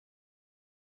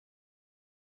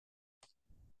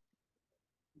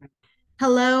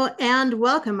Hello and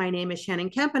welcome. My name is Shannon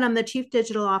Kemp, and I'm the Chief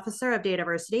Digital Officer of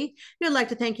DataVersity. We'd like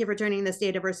to thank you for joining this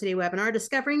DataVersity webinar,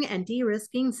 Discovering and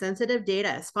De-risking Sensitive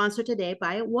Data, sponsored today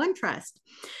by OneTrust.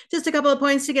 Just a couple of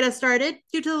points to get us started.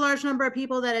 Due to the large number of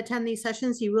people that attend these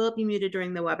sessions, you will be muted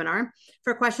during the webinar.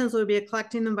 For questions, we'll be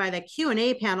collecting them by the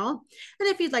Q&A panel. And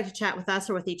if you'd like to chat with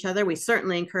us or with each other, we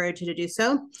certainly encourage you to do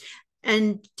so.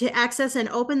 And to access and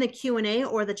open the Q&A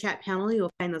or the chat panel, you'll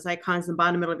find those icons in the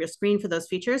bottom middle of your screen for those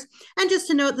features. And just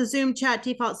to note, the Zoom chat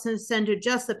defaults to send to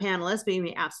just the panelists, but you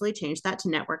may absolutely change that to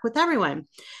network with everyone.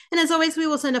 And as always, we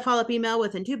will send a follow-up email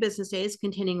within 2 business days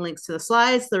containing links to the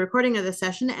slides, the recording of the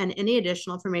session, and any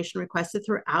additional information requested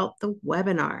throughout the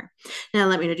webinar. Now,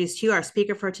 let me introduce to you our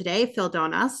speaker for today, Phil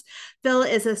Donas. Phil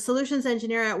is a solutions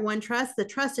engineer at OneTrust, the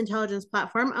trust intelligence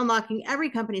platform, unlocking every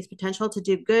company's potential to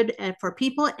do good for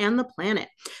people and the planet.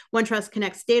 OneTrust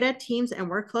connects data, teams, and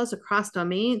workflows across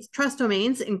trust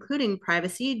domains, including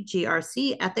privacy,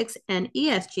 GRC, ethics, and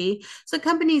ESG, so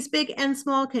companies big and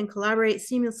small can collaborate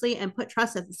seamlessly and put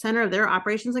trust at the center of their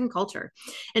operations and culture.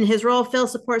 In his role, Phil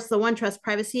supports the OneTrust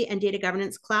Privacy and Data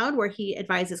Governance Cloud, where he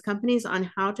advises companies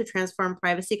on how to transform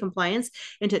privacy compliance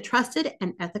into trusted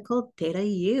and ethical data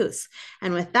use.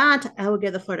 And with that, I will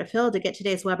give the floor to Phil to get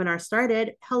today's webinar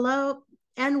started. Hello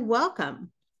and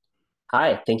welcome.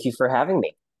 Hi, thank you for having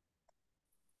me.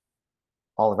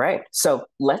 All right, so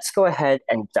let's go ahead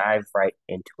and dive right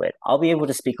into it. I'll be able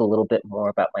to speak a little bit more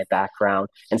about my background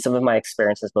and some of my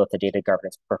experiences, both a data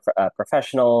governance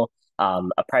professional, a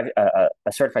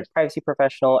certified privacy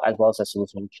professional, as well as a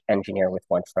solution engineer with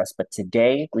OneTrust. But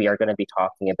today we are going to be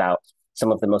talking about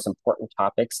some of the most important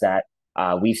topics that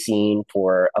we've seen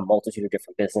for a multitude of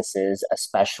different businesses,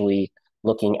 especially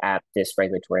looking at this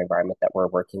regulatory environment that we're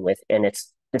working with, and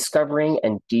it's discovering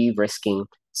and de-risking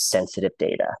sensitive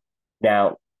data.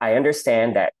 Now, I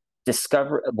understand that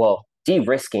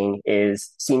de-risking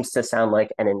seems to sound like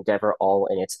an endeavor all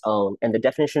in its own. And the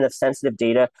definition of sensitive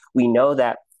data, we know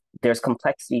that there's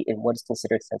complexity in what is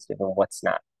considered sensitive and what's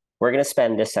not. We're going to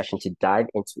spend this session to dive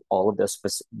into all of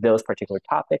those particular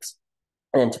topics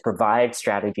and then to provide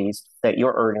strategies that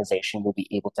your organization will be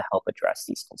able to help address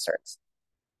these concerns.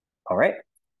 All right,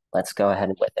 let's go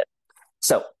ahead with it.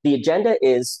 So the agenda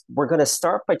is we're going to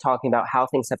start by talking about how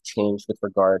things have changed with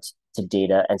regards to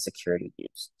data and security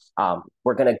use.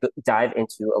 We're going to dive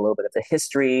into a little bit of the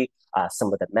history,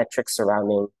 some of the metrics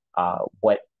surrounding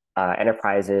what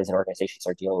enterprises and organizations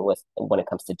are dealing with when it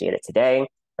comes to data today, and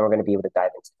we're going to be able to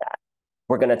dive into that.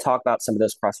 We're going to talk about some of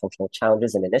those cross-functional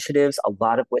challenges and initiatives, a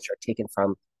lot of which are taken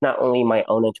from not only my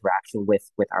own interaction with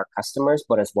our customers,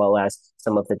 but as well as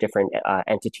some of the different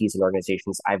entities and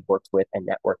organizations I've worked with and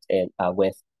networked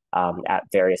with at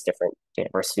various different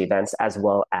DataVersity events, as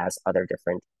well as other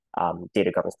different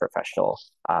data governance professional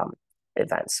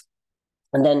events.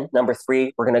 And then number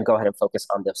 3, we're going to go ahead and focus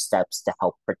on those steps to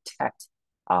help protect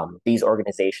these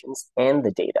organizations and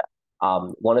the data.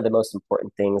 One of the most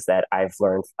important things that I've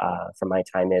learned from my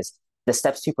time is the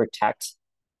steps to protect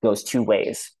goes 2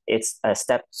 ways. It's a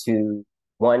step to,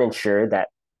 1, ensure that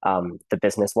the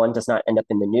business, 1, does not end up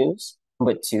in the news,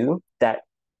 but 2, that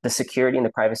the security and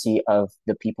the privacy of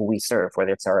the people we serve,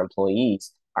 whether it's our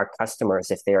employees, our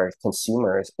customers, if they're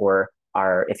consumers, or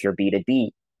if you're B2B,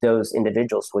 those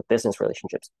individuals with business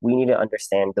relationships, we need to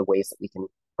understand the ways that we can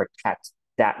protect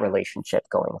that relationship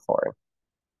going forward.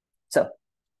 So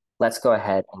let's go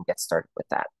ahead and get started with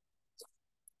that.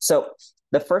 So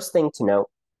the first thing to note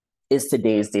is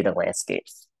today's data landscape.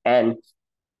 And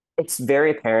it's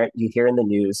very apparent, you hear in the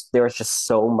news, there's just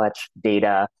so much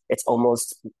data. It's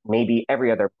almost maybe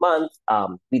every other month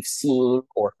we've seen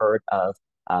or heard of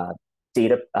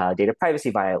data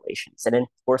privacy violations, an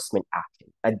enforcement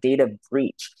action, a data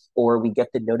breach, or we get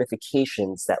the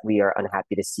notifications that we are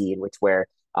unhappy to see in which where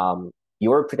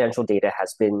your potential data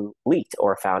has been leaked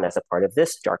or found as a part of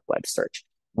this dark web search.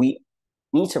 We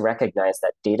need to recognize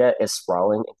that data is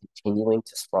sprawling and continuing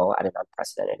to sprawl at an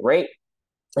unprecedented rate,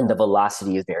 and the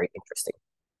velocity is very interesting.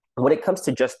 When it comes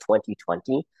to just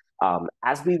 2020,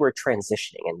 as we were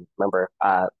transitioning, and remember,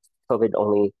 COVID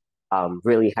only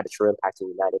really had a true impact in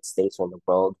the United States or in the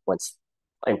world once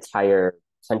entire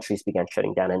countries began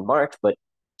shutting down in March, but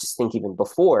just think even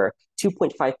before,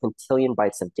 2.5 quintillion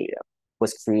bytes of data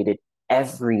was created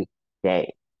every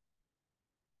day.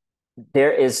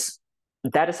 That is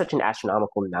such an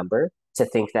astronomical number to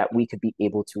think that we could be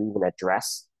able to even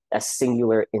address a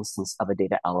singular instance of a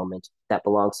data element that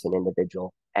belongs to an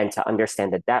individual, and to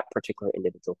understand that that particular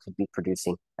individual could be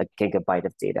producing a gigabyte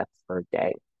of data per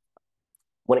day.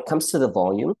 When it comes to the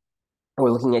volume,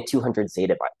 We're looking at 200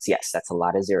 zettabytes. Yes, that's a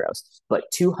lot of zeros, but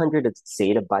 200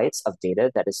 zettabytes of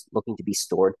data that is looking to be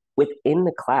stored within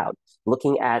the cloud,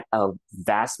 looking at a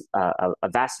vast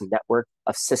network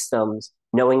of systems,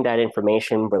 knowing that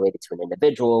information related to an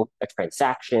individual, a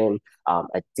transaction,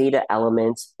 a data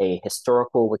element, a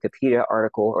historical Wikipedia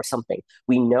article, or something.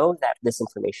 We know that this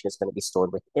information is going to be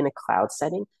stored within a cloud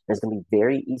setting and is going to be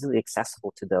very easily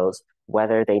accessible to those,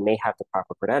 whether they may have the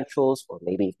proper credentials or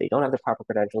maybe if they don't have the proper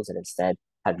credentials and instead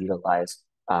have utilized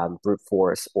brute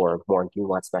force or more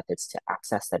nuanced methods to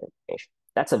access that information.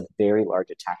 That's a very large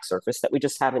attack surface that we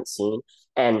just haven't seen.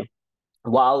 And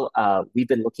while we've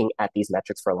been looking at these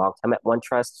metrics for a long time at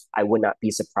OneTrust, I would not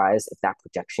be surprised if that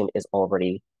projection is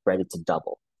already ready to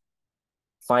double.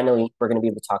 Finally, we're going to be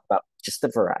able to talk about just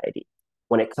the variety.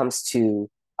 When it comes to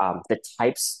the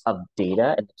types of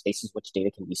data and the places which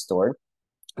data can be stored,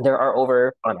 there are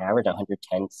over, on average,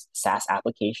 110 SaaS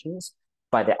applications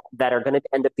that are going to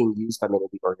end up being used by many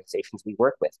of the organizations we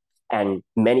work with. And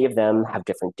many of them have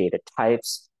different data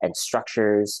types and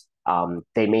structures.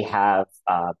 They may have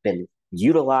been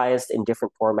utilized in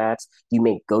different formats. You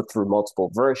may go through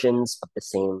multiple versions of the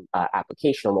same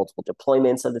application or multiple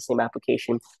deployments of the same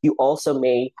application. You also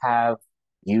may have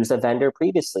used a vendor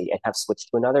previously and have switched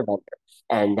to another vendor.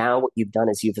 And now what you've done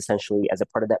is you've essentially, as a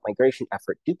part of that migration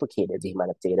effort, duplicated the amount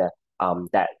of data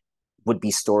that would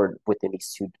be stored within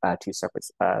these two separate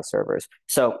servers.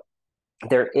 So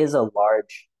there is a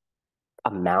large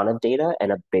amount of data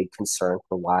and a big concern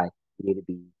for why we need to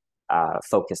be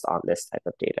focused on this type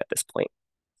of data at this point.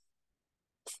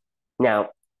 Now,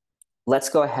 let's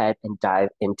go ahead and dive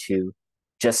into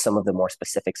just some of the more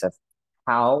specifics of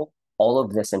how all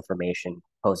of this information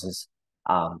poses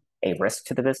a risk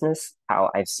to the business,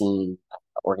 how I've seen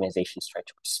organizations try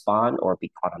to respond or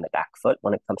be caught on the back foot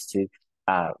when it comes to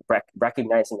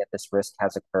recognizing that this risk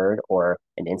has occurred or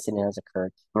an incident has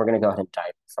occurred. And we're going to go ahead and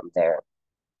dive from there.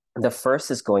 The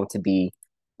first is going to be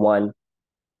one,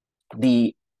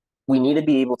 we need to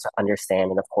be able to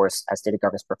understand, and of course, as data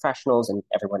governance professionals and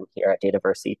everyone here at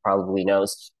DataVersity probably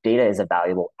knows, data is a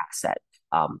valuable asset.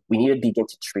 We need to begin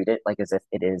to treat it like as if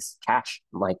it is cash,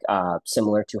 like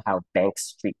similar to how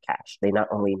banks treat cash. They not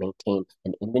only maintain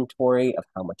an inventory of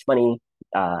how much money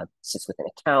sits within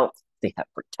an account, they have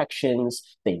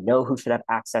protections, they know who should have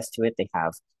access to it, they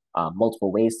have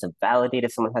multiple ways to validate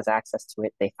if someone has access to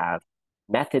it, they have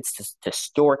methods to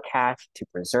store cash, to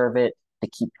preserve it, to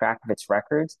keep track of its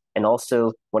records, and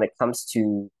also when it comes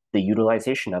to the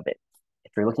utilization of it.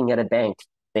 If you're looking at a bank,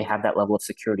 they have that level of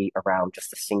security around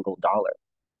just a single dollar.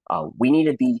 We need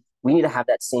to have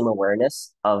that same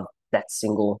awareness of that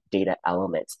single data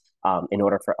element in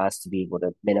order for us to be able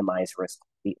to minimize risk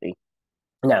completely.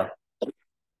 Now,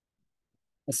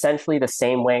 essentially the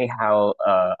same way how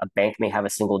a bank may have a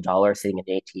single dollar sitting in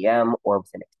an ATM or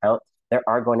with an account, there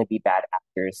are going to be bad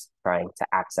actors trying to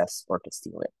access or to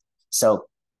steal it. So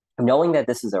knowing that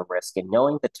this is a risk and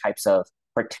knowing the types of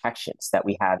protections that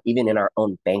we have even in our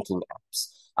own banking apps,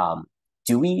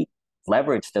 do we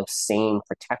leverage those same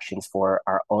protections for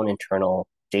our own internal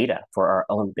data, for our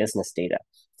own business data,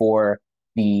 for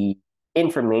the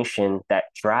information that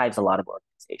drives a lot of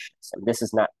organizations? And this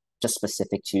is not just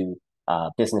specific to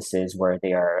businesses where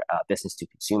they are business to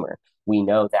consumer. We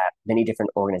know that many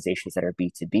different organizations that are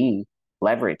B2B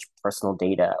leverage personal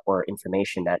data or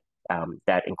information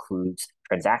that includes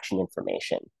transaction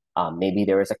information. Maybe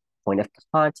there is a point of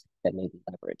contact that may be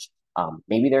leveraged.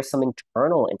 Maybe there's some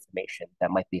internal information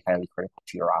that might be highly critical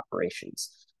to your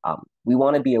operations. We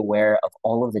want to be aware of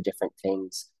all of the different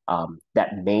things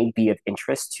that may be of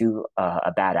interest to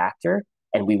a bad actor,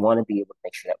 and we want to be able to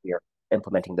make sure that we are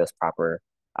implementing those proper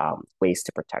ways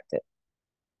to protect it.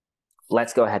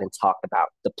 Let's go ahead and talk about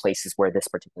the places where this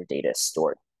particular data is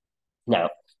stored. Now,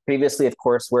 previously, of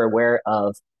course, we're aware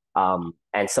of,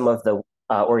 and some of the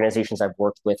organizations I've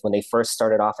worked with, when they first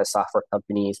started off as software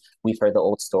companies, we've heard the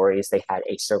old stories. They had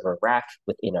a server rack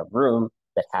within a room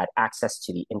that had access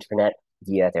to the internet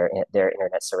via their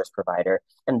internet service provider.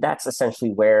 And that's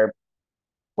essentially where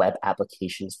web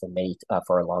applications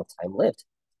for a long time lived.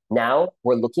 Now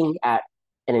we're looking at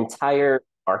an entire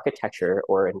architecture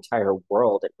or an entire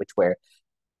world in which where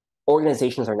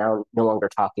organizations are now no longer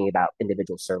talking about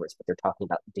individual servers, but they're talking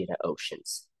about data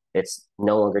oceans. It's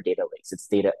no longer data lakes, it's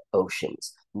data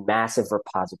oceans, massive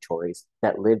repositories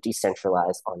that live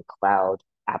decentralized on cloud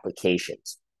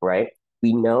applications, right?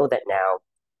 We know that now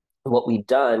what we've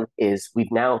done is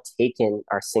we've now taken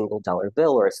our single dollar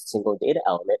bill or a single data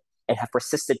element and have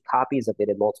persisted copies of it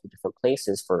in multiple different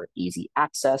places for easy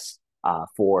access,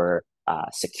 for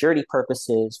security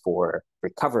purposes, for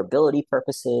recoverability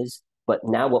purposes, But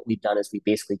now what we've done is we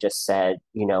basically just said,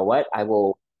 you know what, I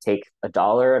will take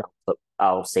 $1 and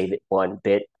I'll save it one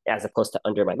bit as opposed to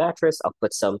under my mattress. I'll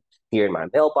put some here in my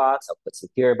mailbox. I'll put some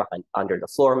here behind under the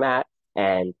floor mat.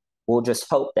 And we'll just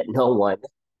hope that no one,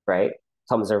 right,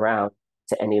 comes around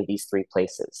to any of these three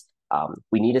places.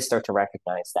 We need to start to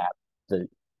recognize that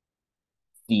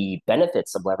the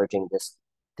benefits of leveraging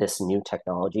this new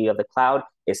technology of the cloud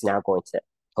is now going to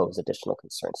pose additional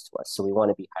concerns to us. So we want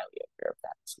to be highly aware of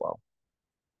that as well.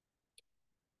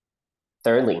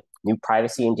 Thirdly, new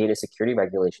privacy and data security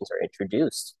regulations are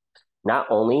introduced. Not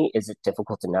only is it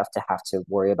difficult enough to have to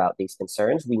worry about these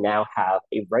concerns, we now have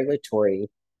a regulatory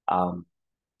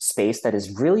space that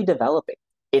is really developing.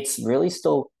 It's really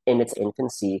still in its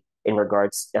infancy in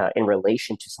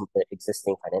relation to some of the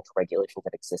existing financial regulations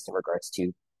that exist in regards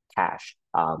to cash,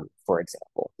 for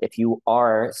example. If you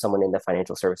are someone in the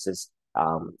financial services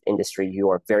industry, you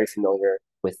are very familiar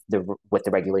with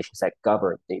the regulations that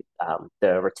govern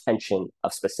the retention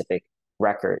of specific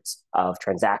records of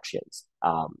transactions,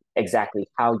 exactly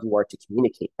how you are to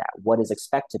communicate that, what is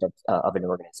expected of an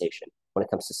organization when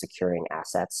it comes to securing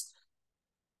assets.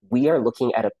 We are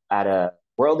looking at a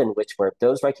world in which where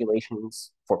those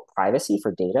regulations for privacy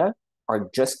for data are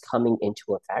just coming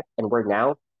into effect, and we're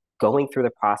now going through the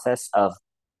process of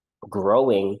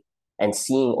growing and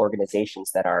seeing organizations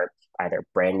that are either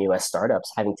brand new as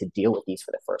startups having to deal with these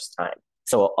for the first time.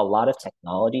 So a lot of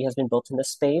technology has been built in this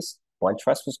space.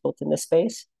 OneTrust was built in this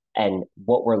space. And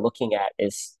what we're looking at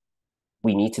is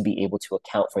we need to be able to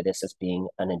account for this as being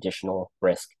an additional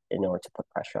risk in order to put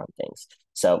pressure on things.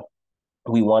 So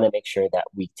we want to make sure that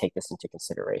we take this into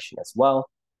consideration as well.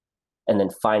 And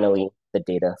then finally, the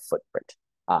data footprint.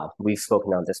 We've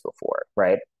spoken on this before,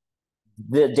 right?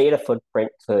 The data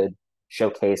footprint could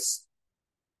showcase,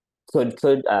 could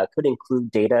include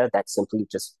data that simply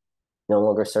just no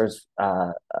longer serves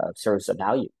a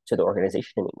value to the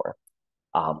organization anymore.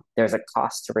 There's a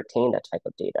cost to retain that type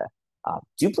of data.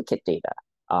 Duplicate data.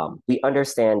 We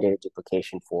understand data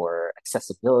duplication for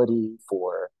accessibility,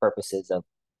 for purposes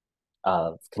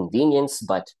of convenience,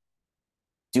 but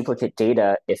duplicate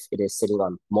data, if it is sitting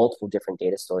on multiple different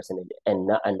data stores and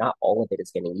not all of it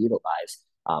is getting utilized,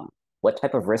 what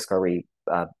type of risk are we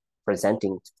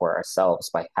presenting for ourselves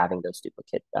by having those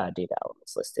duplicate data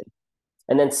elements listed?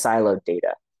 And then siloed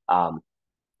data.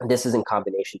 This is in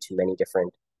combination to many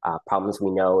different problems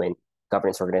we know in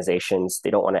governance organizations.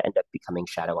 They don't want to end up becoming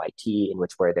shadow IT, in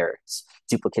which where there's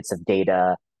duplicates of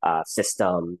data,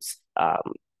 systems,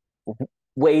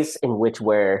 ways in which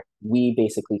where we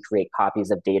basically create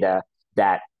copies of data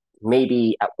that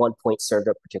maybe at one point served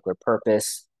a particular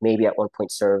purpose, maybe at one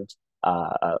point served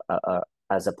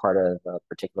as a part of a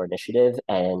particular initiative,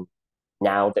 and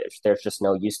now there's just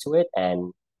no use to it,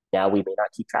 and now we may not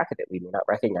keep track of it. We may not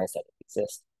recognize that it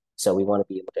exists. So we want to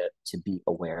be able to be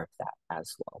aware of that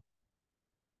as well.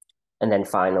 And then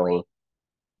finally,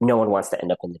 no one wants to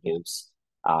end up in the news.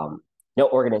 No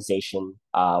organization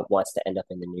wants to end up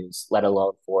in the news, let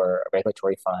alone for a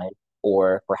regulatory fine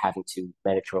or for having to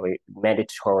mandatory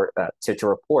to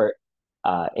report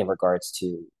in regards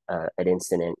to an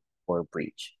incident or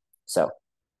breach. So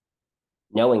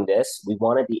knowing this, we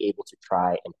want to be able to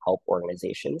try and help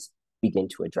organizations begin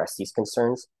to address these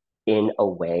concerns in a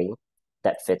way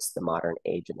that fits the modern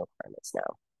age and requirements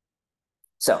now.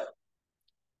 So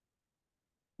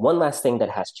one last thing that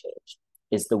has changed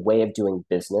is the way of doing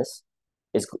business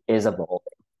is evolving.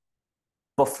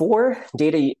 Before,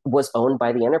 data was owned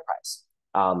by the enterprise.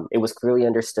 It was clearly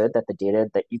understood that the data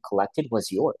that you collected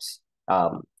was yours.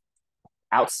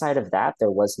 Outside of that, there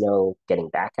was no getting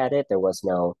back at it. There was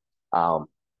no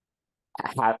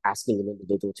asking an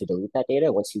individual to delete that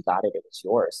data. Once you got it, it was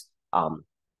yours.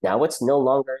 Now it's no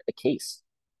longer the case.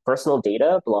 Personal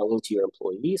data belonging to your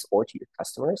employees or to your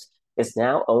customers is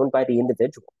now owned by the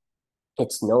individual.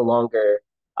 It's no longer,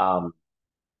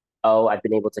 oh, I've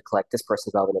been able to collect this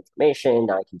person's relevant information.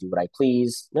 Now I can do what I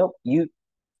please. No, you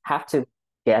have to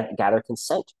gather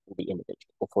consent from the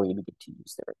individual before you begin to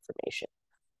use their information.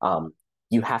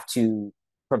 You have to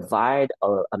provide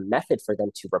a method for them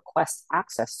to request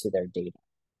access to their data.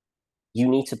 You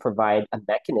need to provide a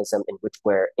mechanism in which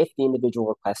where if the individual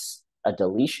requests a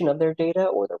deletion of their data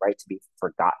or the right to be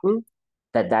forgotten,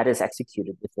 that is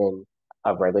executed within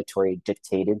a regulatory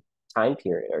dictated time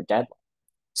period or deadline.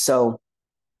 So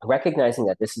recognizing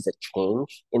that this is a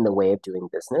change in the way of doing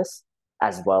business,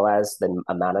 as well as the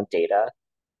amount of data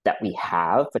that we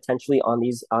have potentially on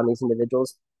these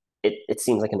individuals, it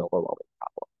seems like an overwhelming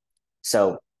problem.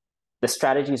 So the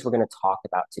strategies we're going to talk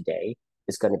about today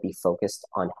is going to be focused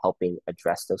on helping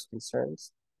address those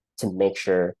concerns to make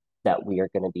sure that we are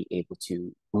going to be able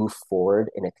to move forward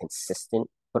in a consistent,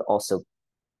 but also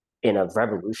in a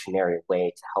revolutionary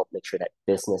way to help make sure that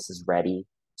business is ready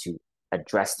to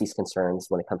address these concerns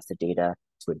when it comes to data,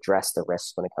 to address the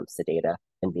risks when it comes to data,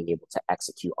 and being able to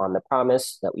execute on the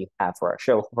promise that we have for our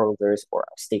shareholders or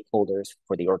our stakeholders,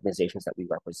 for the organizations that we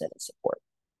represent and support.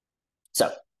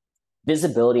 So,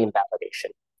 visibility and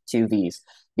validation. Two V's.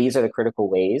 These are the critical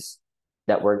ways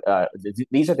that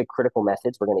these are the critical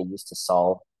methods we're going to use to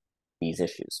solve these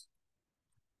issues.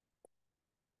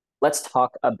 Let's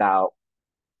talk about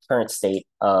current state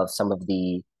of some of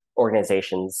the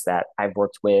organizations that I've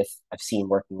worked with, I've seen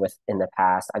working with in the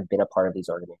past. I've been a part of these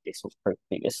organizations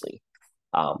previously.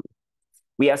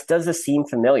 We asked, does this seem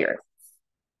familiar?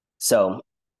 So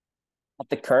at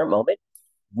the current moment,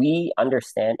 we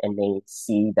understand and may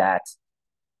see that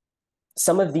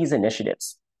some of these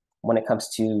initiatives, when it comes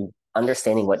to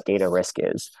understanding what data risk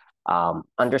is,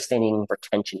 understanding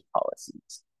retention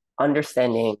policies,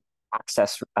 understanding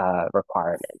access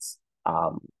requirements,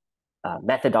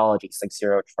 methodologies like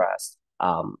zero trust.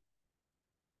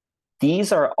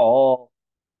 These are all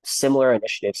similar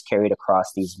initiatives carried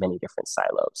across these many different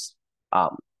silos.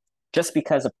 Just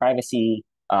because a privacy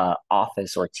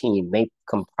office or team may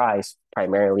comprise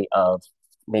primarily of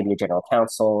maybe a general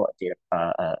counsel,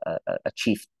 a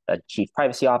chief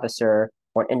privacy officer,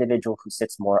 or an individual who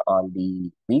sits more on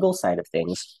the legal side of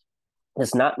things,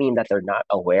 does not mean that they're not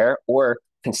aware or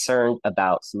concerned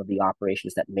about some of the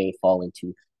operations that may fall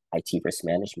into IT risk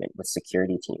management with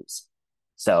security teams.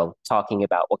 So talking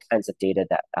about what kinds of data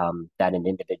that that an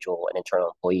individual, an internal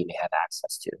employee may have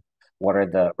access to. What are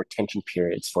the retention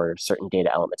periods for certain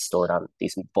data elements stored on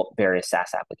these various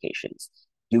SaaS applications?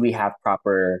 Do we have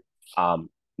proper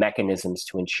mechanisms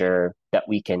to ensure that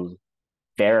we can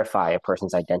verify a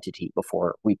person's identity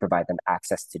before we provide them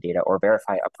access to data, or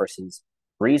verify a person's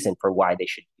reason for why they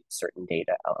should use certain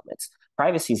data elements?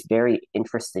 Privacy is very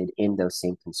interested in those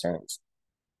same concerns.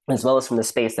 As well as from the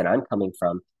space that I'm coming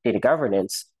from, data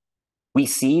governance, we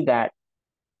see that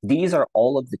these are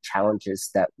all of the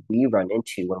challenges that we run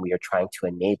into when we are trying to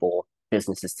enable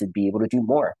businesses to be able to do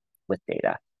more with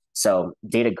data. So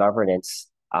data governance,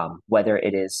 whether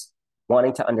it is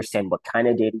wanting to understand what kind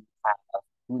of data you have,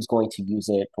 who's going to use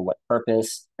it, for what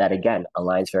purpose, that again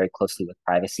aligns very closely with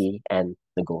privacy and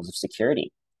the goals of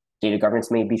security. Data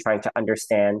governance may be trying to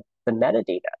understand the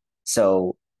metadata.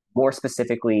 So more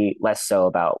specifically, less so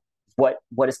about what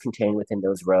is contained within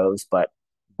those rows, but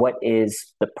what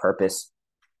is the purpose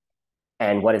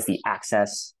and what is the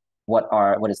access? What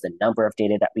is the number of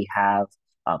data that we have?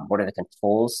 What are the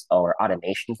controls or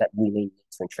automations that we need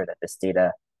to ensure that this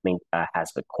data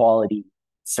has good quality,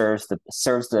 serves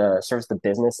the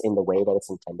business in the way that it's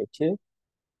intended to?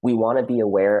 We want to be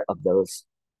aware of those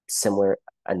similar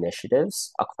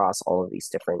initiatives across all of these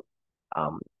different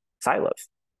silos.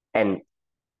 And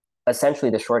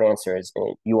essentially, the short answer is,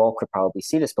 you all could probably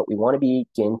see this, but we want to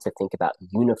begin to think about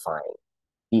unifying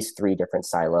these three different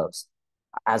silos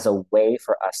as a way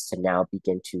for us to now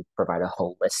begin to provide a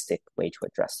holistic way to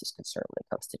address this concern when it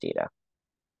comes to data.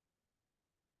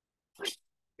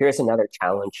 Here's another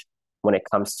challenge when it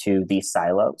comes to these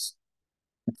silos.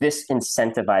 This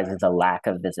incentivizes a lack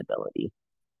of visibility.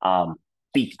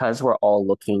 Because we're all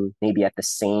looking maybe at the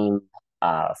same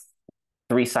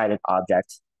three-sided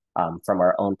object from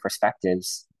our own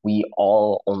perspectives, we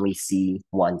all only see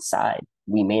one side.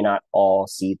 We may not all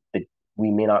see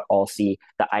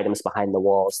the items behind the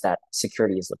walls that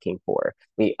security is looking for.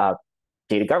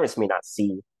 Data governance may not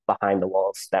see behind the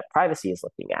walls that privacy is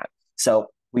looking at. So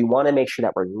we want to make sure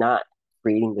that we're not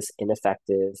creating this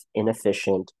ineffective,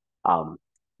 inefficient,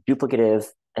 duplicative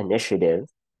initiative,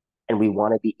 and we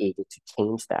want to be able to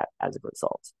change that as a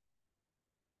result.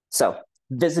 So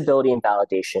visibility and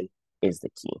validation is the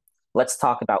key. Let's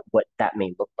talk about what that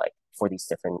may look like for these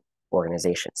different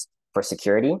organizations. For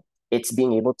security, it's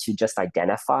being able to just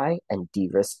identify and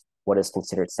de-risk what is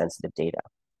considered sensitive data.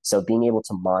 So being able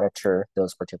to monitor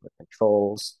those particular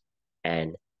controls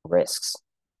and risks.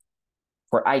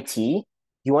 For IT, you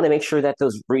want to make sure that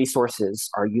those resources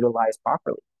are utilized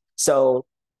properly. So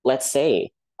let's say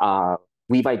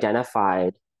we've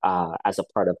identified as a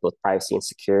part of both privacy and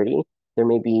security, there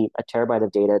may be a terabyte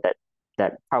of data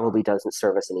that probably doesn't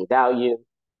serve us any value.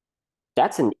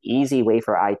 That's an easy way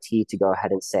for IT to go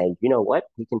ahead and say, you know what,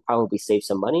 we can probably save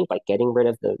some money by getting rid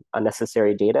of the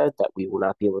unnecessary data that we will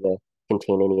not be able to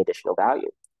contain any additional value.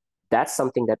 That's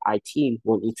something that IT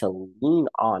will need to lean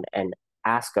on and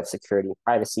ask of security,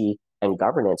 privacy, and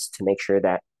governance to make sure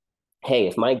that, hey,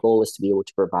 if my goal is to be able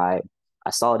to provide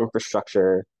a solid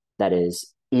infrastructure that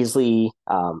is easily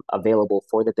available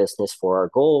for the business for our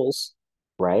goals,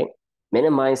 right?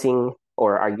 Minimizing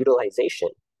or our utilization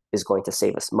is going to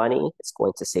save us money, it's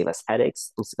going to save us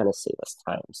headaches, it's going to save us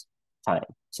time.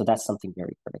 So that's something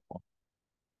very critical.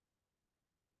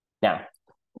 Now,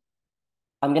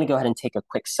 I'm going to go ahead and take a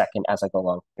quick second as I go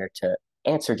along here to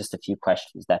answer just a few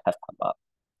questions that have come up.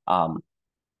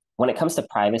 When it comes to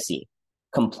privacy,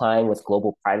 complying with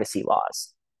global privacy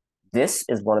laws, this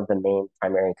is one of the main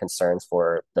primary concerns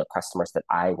for the customers that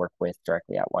I work with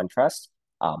directly at OneTrust.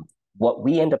 What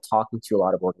we end up talking to a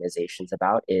lot of organizations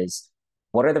about is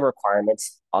what are the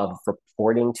requirements of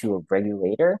reporting to a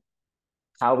regulator,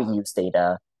 how we use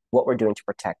data, what we're doing to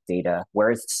protect data,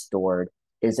 where is it stored,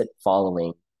 is it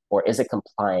following, or is it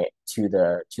compliant to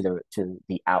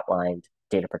the outlined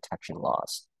data protection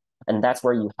laws? And that's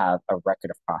where you have a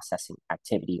record of processing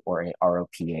activity, or a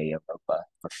ROPA, or ROPA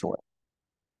for short.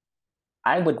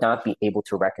 I would not be able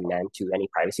to recommend to any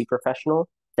privacy professional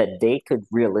that they could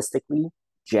realistically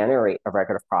generate a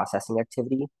record of processing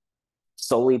activity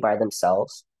solely by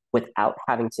themselves without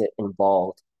having to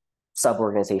involve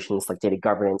sub-organizations like data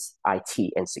governance,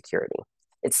 IT, and security.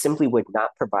 It simply would not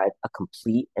provide a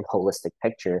complete and holistic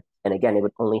picture. And again, it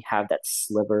would only have that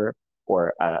sliver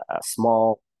or a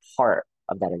small part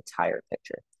of that entire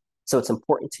picture. So it's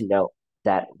important to note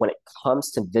that when it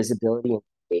comes to visibility and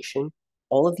information,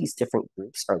 all of these different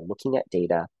groups are looking at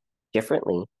data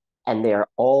differently, and they are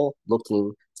all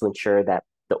looking to ensure that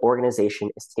the organization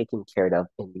is taken care of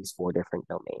in these 4 different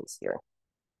domains here.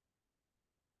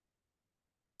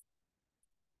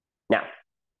 Now,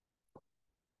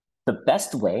 the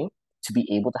best way to be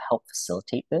able to help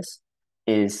facilitate this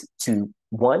is to,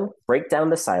 one, break down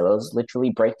the silos,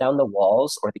 literally break down the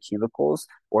walls or the cubicles,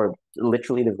 or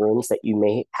literally the rooms that you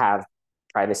may have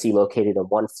privacy located on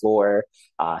one floor,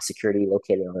 security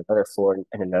located on another floor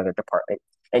in another department,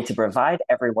 and to provide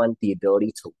everyone the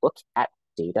ability to look at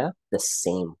data the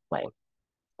same way.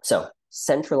 So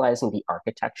centralizing the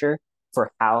architecture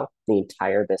for how the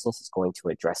entire business is going to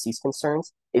address these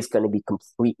concerns is going to be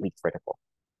completely critical.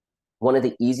 One of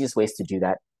the easiest ways to do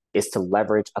that is to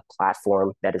leverage a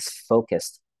platform that is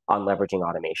focused on leveraging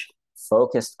automation,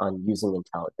 focused on using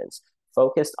intelligence,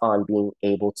 focused on being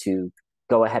able to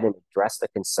go ahead and address the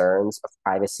concerns of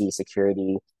privacy,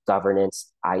 security,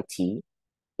 governance, IT,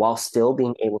 while still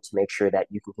being able to make sure that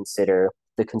you can consider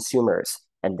the consumers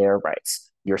and their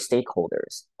rights, your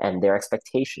stakeholders and their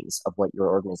expectations of what your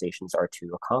organizations are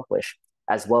to accomplish,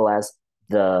 as well as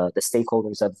the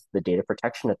stakeholders of the data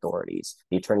protection authorities,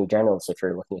 the attorney generals, if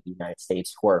you're looking at the United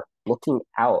States, who are looking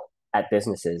out at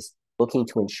businesses, looking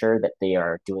to ensure that they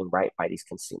are doing right by these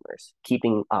consumers,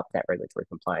 keeping up that regulatory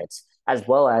compliance, as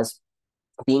well as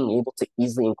being able to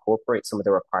easily incorporate some of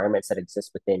the requirements that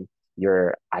exist within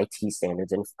your IT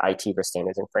standards and IT risk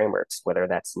standards and frameworks, whether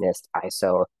that's NIST,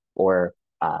 ISO, or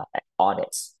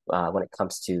audits when it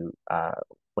comes to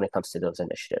those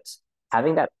initiatives.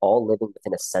 Having that all living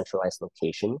within a centralized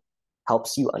location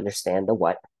helps you understand the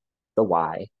what, the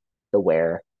why, the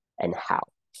where, and how.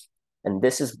 And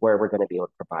this is where we're going to be able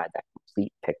to provide that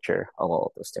complete picture of all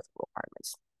of those different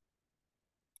requirements.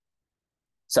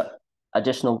 So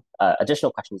additional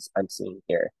questions I'm seeing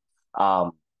here.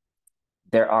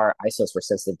 There are ISOs for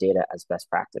sensitive data as best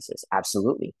practices.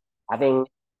 Absolutely. Having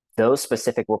those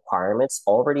specific requirements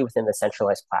already within the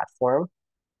centralized platform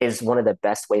is one of the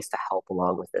best ways to help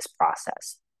along with this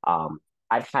process.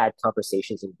 I've had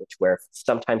conversations in which where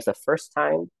sometimes the first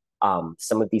time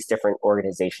some of these different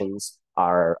organizations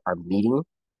are meeting,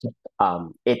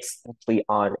 it's actually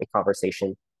on a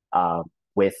conversation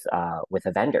with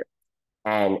a vendor.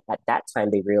 And at that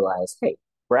time, they realize, hey,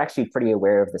 we're actually pretty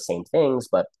aware of the same things,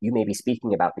 but you may be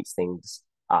speaking about these things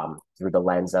through the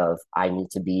lens of, I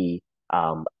need to be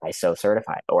ISO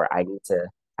certified, or I need to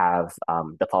have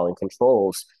the following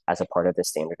controls as a part of the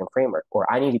standard and framework,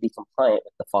 or I need to be compliant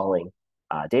with the following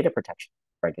data protection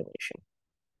regulation.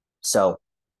 So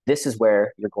this is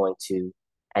where you're going to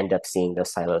end up seeing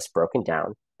those silos broken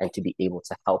down, and to be able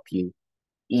to help you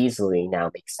easily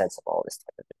now make sense of all this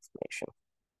type of information.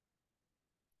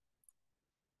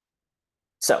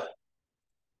 So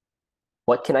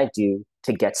what can I do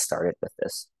to get started with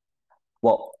this?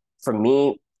 Well, for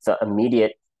me, the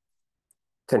immediate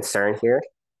concern here,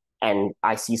 and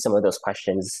I see some of those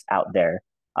questions out there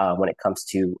when it comes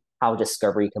to how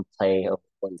discovery can play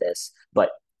on this,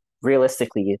 but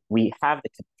realistically, we have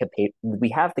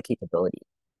the capability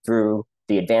through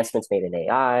the advancements made in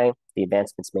AI, the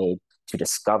advancements made to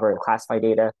discover and classify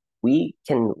data. We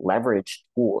can leverage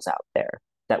tools out there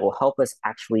that will help us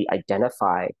actually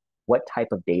identify what type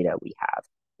of data we have.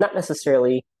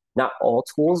 Not all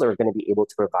tools are going to be able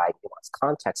to provide nuanced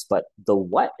context, but the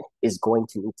what is going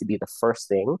to need to be the first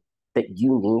thing that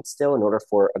you need still in order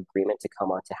for agreement to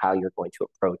come on to how you're going to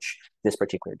approach this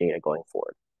particular data going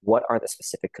forward? What are the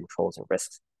specific controls and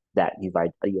risks that you've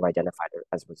identified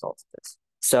as a result of this?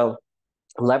 So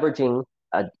leveraging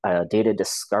a data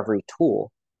discovery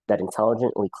tool that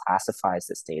intelligently classifies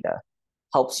this data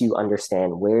helps you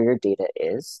understand where your data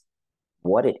is,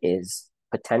 what it is,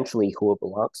 potentially who it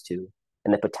belongs to,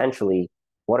 and then potentially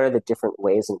what are the different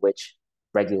ways in which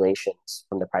regulations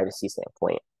from the privacy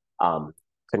standpoint,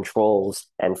 controls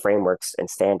and frameworks and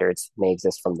standards may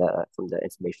exist from the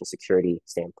information security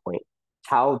standpoint,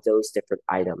 how those different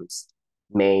items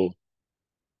may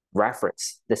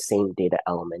reference the same data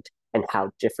element, and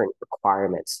how different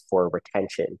requirements for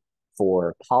retention,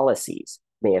 for policies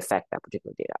may affect that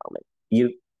particular data element.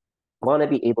 You want to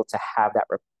be able to have that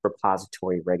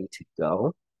repository ready to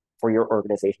go for your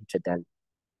organization to then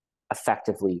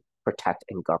effectively protect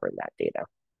and govern that data.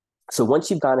 So once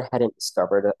you've gone ahead and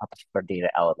discovered a particular data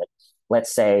element,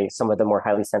 let's say some of the more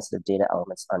highly sensitive data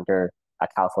elements under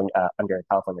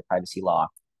California privacy law,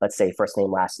 let's say first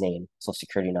name, last name, social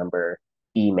security number,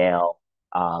 email,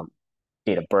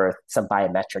 date of birth, some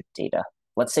biometric data.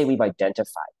 Let's say we've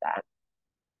identified that.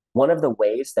 One of the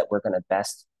ways that we're going to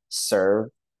best serve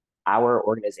our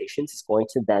organizations is going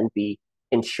to then be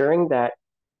ensuring that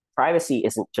privacy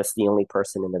isn't just the only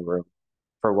person in the room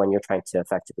for when you're trying to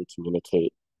effectively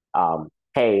communicate,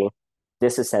 hey,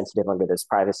 this is sensitive under this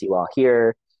privacy law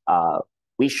here.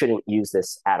 We shouldn't use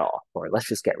this at all, or let's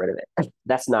just get rid of it.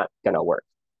 That's not going to work.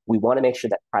 We want to make sure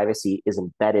that privacy is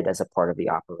embedded as a part of the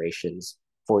operations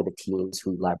for the teams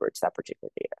who leverage that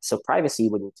particular data. So privacy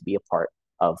would need to be a part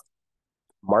of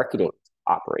marketing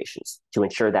operations to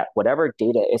ensure that whatever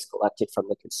data is collected from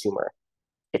the consumer,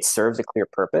 it serves a clear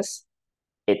purpose.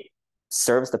 It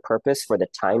serves the purpose for the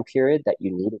time period that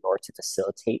you need in order to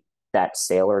facilitate that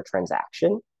sale or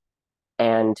transaction.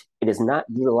 And it is not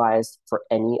utilized for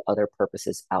any other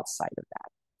purposes outside of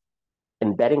that.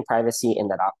 Embedding privacy in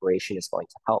that operation is going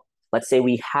to help. Let's say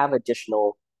we have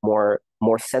additional, more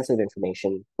sensitive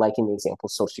information, like in the example,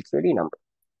 social security number.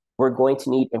 We're going to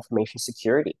need information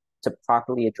security to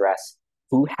properly address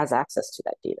who has access to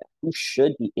that data, who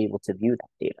should be able to view that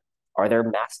data. Are there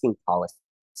masking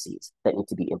policies that need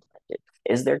to be implemented?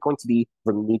 Is there going to be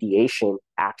remediation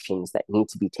actions that need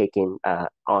to be taken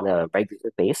on a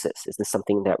regular basis? Is this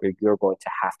something that you're going to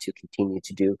have to continue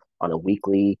to do on a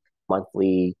weekly,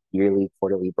 monthly, yearly,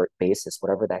 quarterly basis,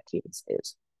 whatever that cadence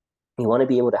is? We want to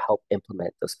be able to help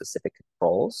implement those specific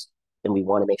controls, and we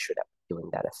want to make sure that we're doing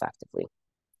that effectively.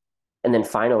 And then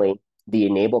finally, the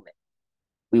enablement.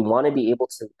 We want to be able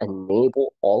to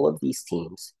enable all of these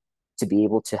teams to be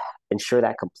able to ensure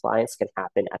that compliance can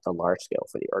happen at the large scale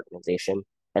for the organization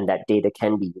and that data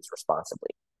can be used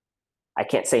responsibly. I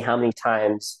can't say how many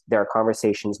times there are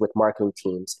conversations with marketing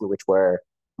teams in which where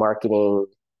marketing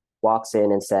walks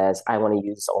in and says, I want to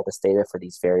use all this data for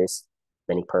these various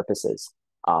many purposes.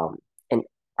 And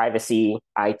privacy,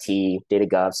 IT, data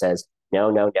gov says, no,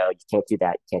 you can't do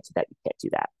that, you can't do that, you can't do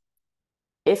that.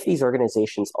 If these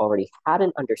organizations already had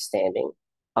an understanding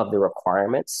of the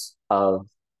requirements of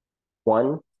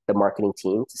one, the marketing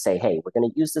team to say, hey, we're going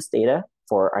to use this data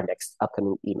for our next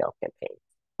upcoming email campaign.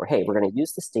 Or, hey, we're going to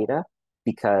use this data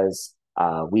because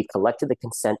we collected the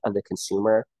consent of the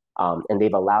consumer and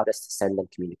they've allowed us to send them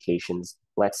communications,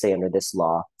 let's say under this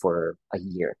law, for a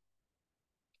year.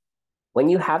 When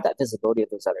you have that visibility of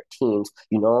those other teams,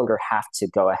 you no longer have to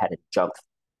go ahead and jump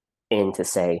in to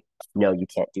say, no, you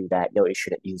can't do that. No, you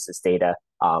shouldn't use this data.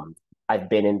 I've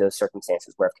been in those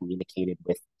circumstances where I've communicated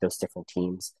with those different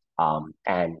teams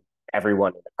and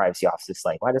everyone in the privacy office is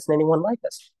like, why doesn't anyone like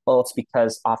us? Well, it's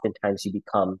because oftentimes you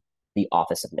become the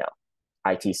office of no.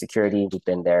 IT security, we've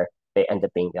been there. They end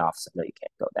up being the office of no, you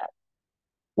can't go that.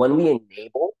 When we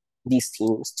enable these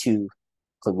teams to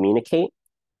communicate,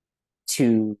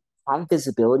 to have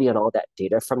visibility on all that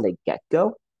data from the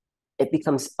get-go, it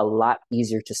becomes a lot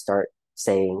easier to start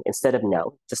saying, instead of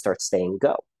no, to start saying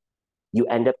go. You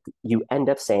end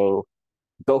up saying,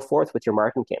 go forth with your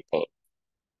marketing campaign,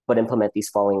 but implement these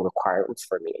following requirements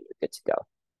for me and you're good to go.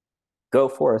 Go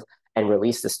forth and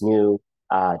release this new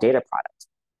data product.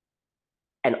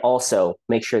 And also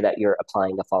make sure that you're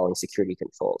applying the following security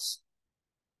controls.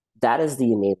 That is the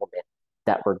enablement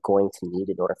that we're going to need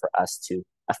in order for us to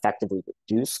effectively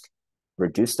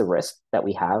reduce the risk that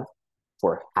we have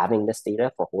for having this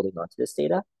data, for holding on to this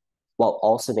data, while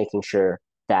also making sure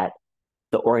that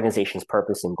the organization's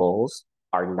purpose and goals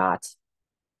are not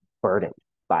burdened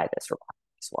by this requirement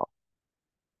as well.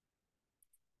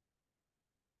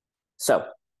 So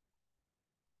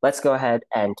let's go ahead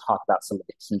and talk about some of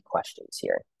the key questions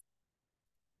here.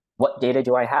 What data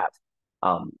do I have?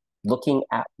 looking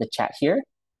at the chat here,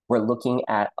 we're looking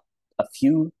at a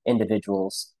few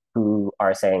individuals who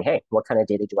are saying, hey, what kind of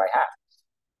data do I have?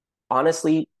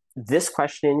 Honestly, this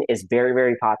question is very,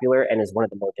 very popular and is one of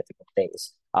the more difficult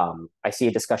things. I see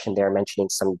a discussion there mentioning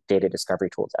some data discovery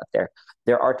tools out there.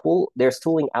 There's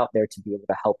tooling out there to be able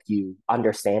to help you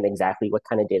understand exactly what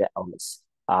kind of data elements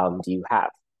do you have.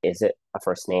 Is it a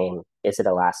first name? Is it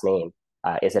a last name?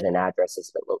 Is it an address?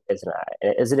 Is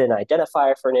it an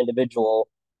identifier for an individual?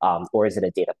 Or is it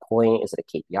a data point? Is it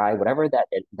a KPI? Whatever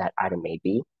that item may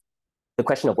be. The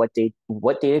question of what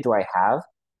data do I have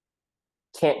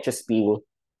can't just be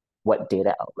what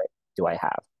data element do I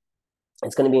have.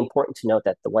 It's going to be important to note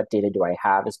that the what data do I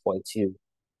have is going to,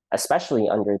 especially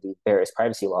under the various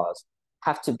privacy laws,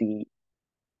 have to be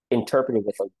interpreted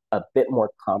with a bit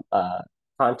more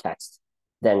context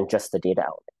than just the data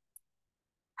element.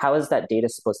 How is that data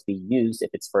supposed to be used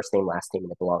if it's first name, last name,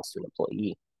 and it belongs to an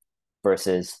employee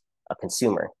versus a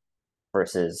consumer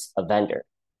versus a vendor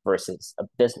versus a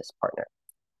business partner?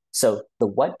 So the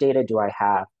what data do I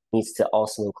have needs to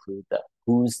also include the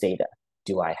whose data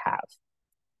do I have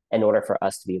in order for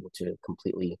us to be able to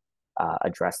completely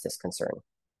address this concern.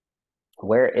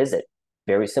 Where is it?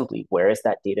 Very simply, where is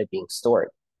that data being stored?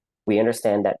 We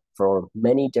understand that for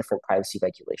many different privacy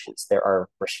regulations, there are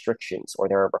restrictions or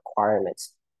there are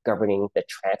requirements governing the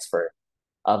transfer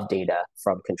of data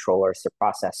from controllers to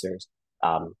processors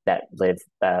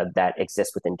that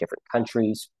exist within different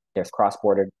countries. There's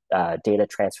cross-border data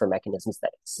transfer mechanisms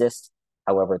that exist.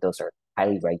 However, those are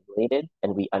highly regulated,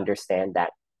 and we understand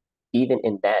that even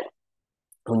in that,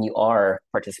 when you are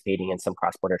participating in some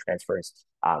cross-border transfers,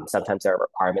 sometimes there are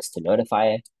requirements to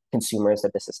notify consumers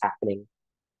that this is happening.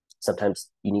 Sometimes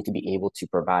you need to be able to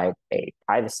provide a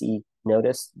privacy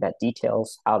notice that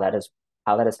details how that is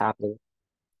happening.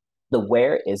 The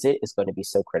where is it is going to be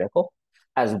so critical,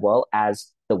 as well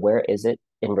as the where is it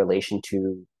in relation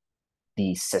to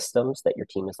the systems that your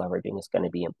team is leveraging is going to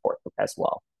be important as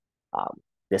well.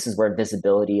 This is where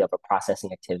visibility of a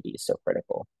processing activity is so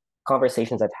critical.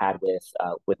 Conversations I've had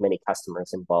with many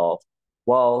customers involved,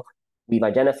 well, we've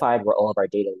identified where all of our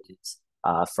data lives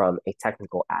from a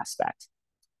technical aspect.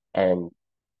 And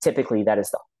typically that is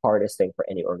the hardest thing for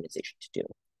any organization to do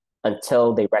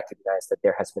until they recognize that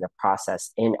there has been a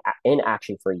process in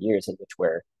action for years in which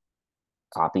where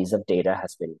copies of data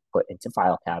has been put into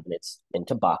file cabinets,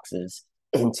 into boxes,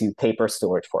 into paper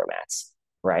storage formats,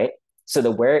 right? So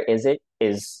the where is it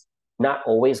is not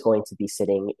always going to be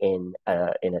sitting in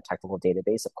a technical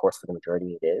database. Of course, for the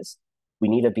majority it is. We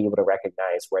need to be able to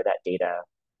recognize where that data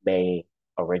may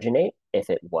originate, if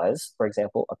it was, for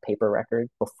example, a paper record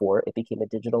before it became a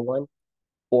digital one,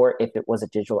 or if it was a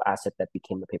digital asset that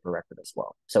became a paper record as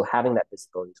well. So having that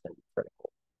visibility is going to be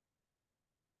critical.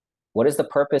 What is the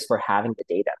purpose for having the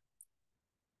data?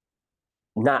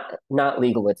 Not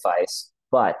legal advice,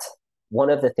 but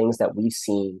one of the things that we've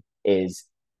seen is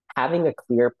having a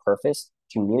clear purpose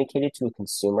communicated to a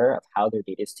consumer of how their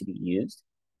data is to be used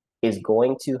is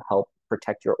going to help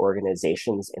protect your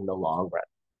organizations in the long run.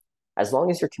 As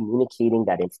long as you're communicating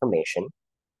that information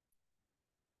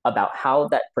about how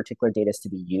that particular data is to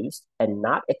be used and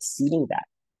not exceeding that.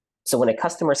 So when a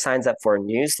customer signs up for a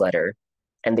newsletter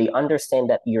and they understand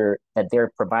that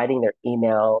they're providing their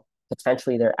email,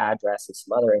 potentially their address and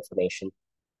some other information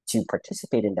to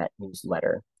participate in that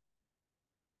newsletter,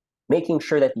 making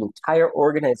sure that the entire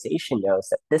organization knows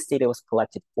that this data was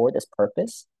collected for this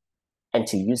purpose and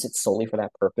to use it solely for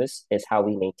that purpose is how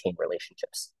we maintain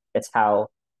relationships. It's how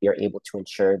we are able to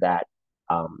ensure that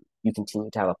you continue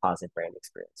to have a positive brand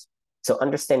experience. So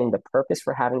understanding the purpose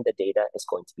for having the data is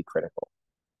going to be critical.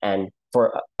 And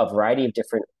for a variety of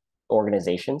different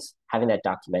organizations, having that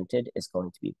documented is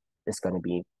going to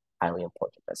be highly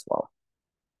important as well.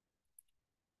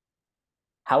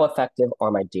 How effective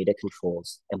are my data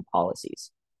controls and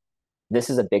policies? This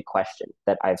is a big question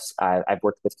that I've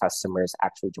worked with customers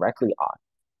actually directly on,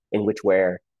 in which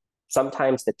where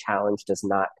sometimes the challenge does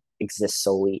not exist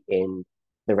solely in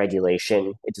the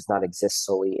regulation. It does not exist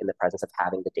solely in the presence of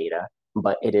having the data,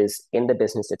 but it is in the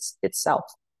business itself.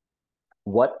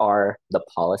 What are the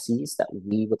policies that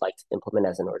we would like to implement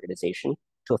as an organization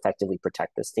to effectively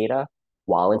protect this data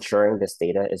while ensuring this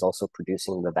data is also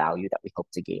producing the value that we hope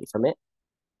to gain from it,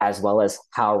 as well as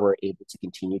how we're able to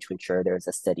continue to ensure there's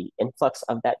a steady influx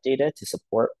of that data to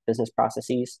support business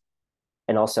processes,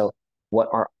 and also what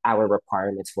are our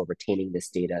requirements for retaining this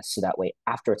data so that way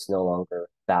after it's no longer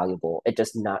valuable, it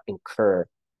does not incur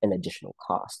an additional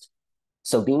cost.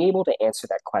 So being able to answer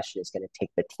that question is going to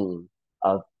take the team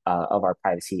of our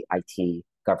privacy IT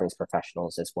governance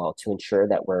professionals as well to ensure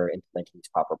that we're implementing these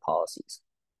proper policies.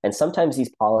 And sometimes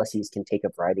these policies can take a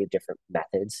variety of different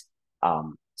methods.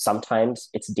 Sometimes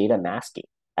it's data masking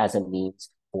as a means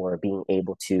for being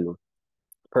able to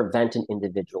prevent an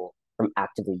individual from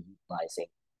actively utilizing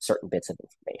certain bits of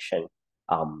information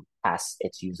past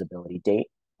its usability date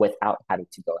without having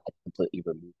to go ahead and completely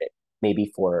remove it,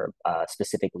 maybe for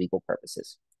specific legal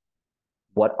purposes.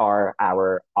 What are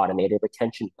our automated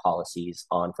retention policies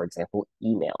on, for example,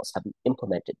 emails? Have we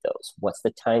implemented those? What's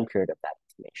the time period of that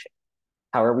information?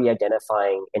 How are we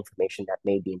identifying information that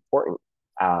may be important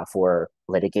for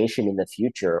litigation in the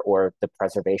future or the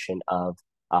preservation of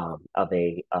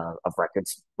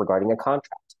records regarding a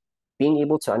contract? Being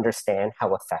able to understand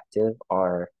how effective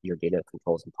are your data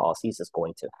controls and policies is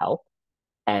going to help,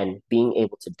 and being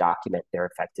able to document their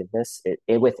effectiveness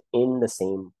within the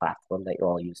same platform that you're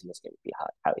all using is going to be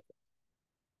highly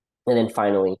good. And then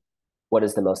finally, what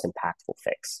is the most impactful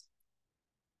fix?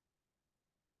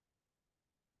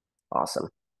 Awesome.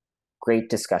 Great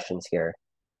discussions here.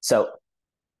 So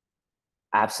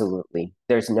absolutely,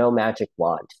 there's no magic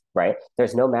wand, right?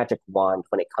 There's no magic wand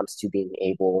when it comes to being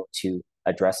able to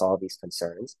address all these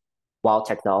concerns. While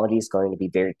technology is going to be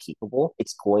very capable,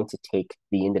 it's going to take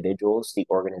the individuals, the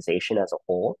organization as a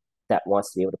whole, that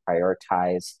wants to be able to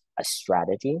prioritize a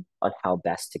strategy on how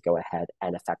best to go ahead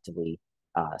and effectively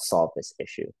solve this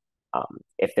issue.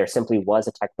 If there simply was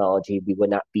a technology, we would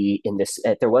not be in this.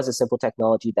 If there was a simple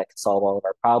technology that could solve all of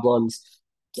our problems,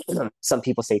 some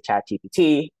people say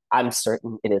ChatGPT. I'm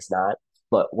certain it is not.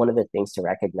 But one of the things to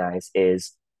recognize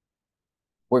is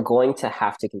we're going to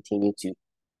have to continue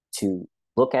to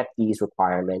look at these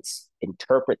requirements,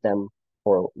 interpret them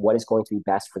for what is going to be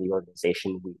best for the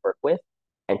organization we work with,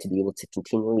 and to be able to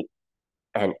continually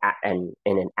and in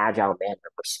an agile manner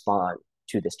respond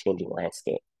to this changing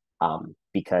landscape.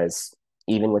 Because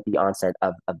even with the onset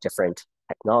of different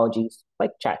technologies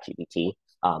like ChatGPT,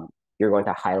 you're going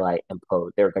to highlight and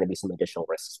pose. There are going to be some additional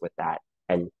risks with that.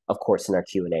 And of course, in our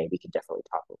Q&A, we could definitely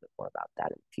talk a little bit more about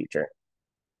that in the future.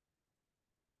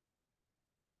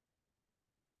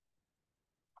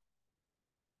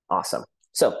 Awesome.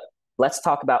 So let's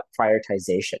talk about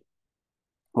prioritization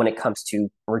when it comes to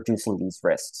reducing these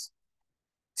risks.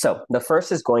 So the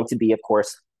first is going to be, of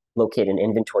course, locate and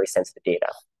inventory sensitive data.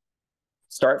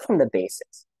 Start from the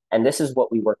basics. And this is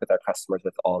what we work with our customers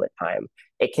with all the time.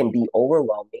 It can be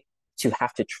overwhelming to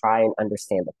have to try and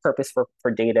understand the purpose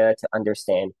for data, to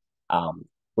understand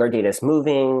where data is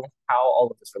moving, how all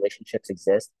of those relationships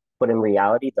exist. But in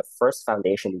reality, the first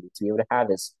foundation you need to be able to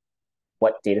have is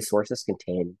what data sources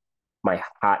contain my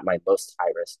most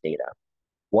high-risk data.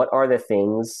 What are the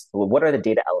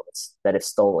data elements that if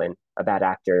stolen, a bad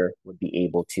actor would be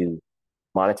able to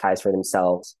monetize for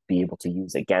themselves, be able to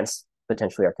use against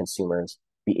potentially our consumers,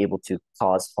 be able to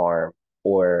cause harm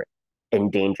or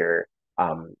endanger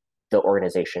the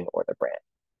organization or the brand,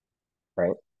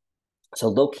 right? So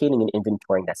locating and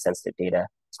inventorying that sensitive data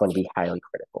is going to be highly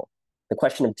critical. The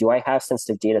question of, do I have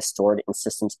sensitive data stored in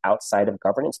systems outside of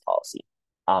governance policy?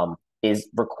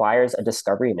 Requires a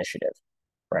discovery initiative,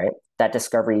 right? That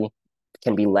discovery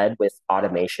can be led with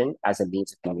automation as a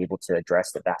means of being able to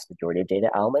address the vast majority of data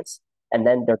elements. And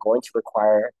then they're going to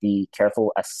require the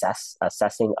careful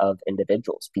assessing of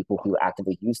individuals, people who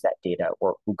actively use that data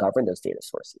or who govern those data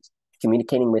sources,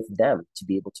 communicating with them to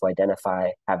be able to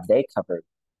identify, have they covered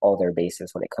all their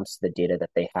bases when it comes to the data that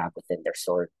they have within their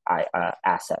stored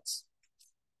assets.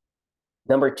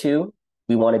 Number two,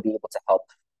 we want to be able to help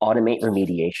automate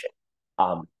remediation.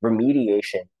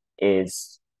 Remediation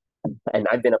is, and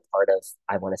I've been a part of,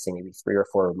 I want to say maybe 3 or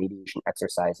 4 remediation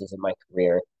exercises in my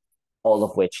career, all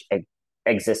of which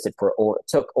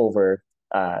took over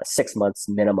 6 months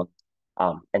minimum.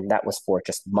 And that was for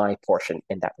just my portion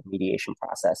in that remediation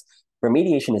process.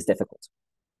 Remediation is difficult.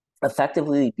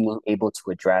 Effectively being able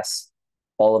to address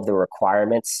all of the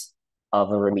requirements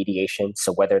of a remediation.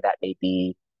 So whether that may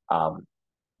be,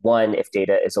 one, if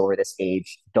data is over this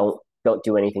age, don't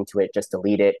do anything to it, just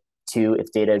delete it. 2,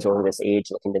 if data is over this age,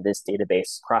 look into this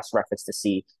database, cross-reference to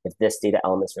see if this data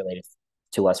element is related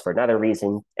to us for another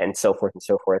reason, and so forth and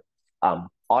so forth.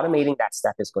 Automating that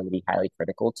step is going to be highly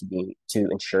critical to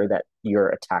ensure that your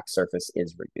attack surface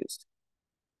is reduced.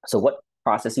 So what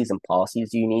processes and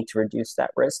policies do you need to reduce that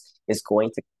risk is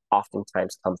going to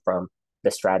oftentimes come from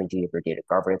the strategy of your data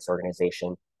governance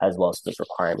organization, as well as those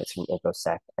requirements from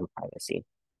InfoSec and privacy.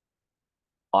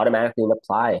 Automatically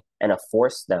apply and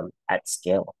enforce them at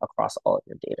scale across all of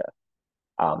your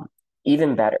data.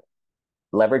 Even better,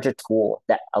 leverage a tool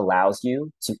that allows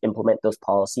you to implement those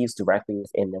policies directly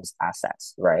within those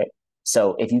assets, right?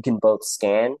 So if you can both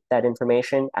scan that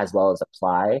information as well as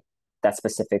apply that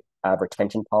specific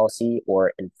retention policy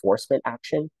or enforcement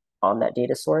action, on that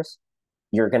data source,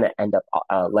 you're going to end up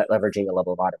leveraging a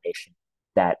level of automation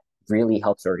that really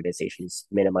helps organizations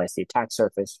minimize the attack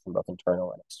surface from both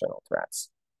internal and external threats.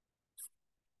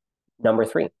 Number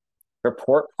 3,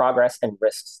 report progress and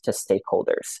risks to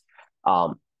stakeholders.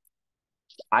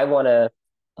 I want to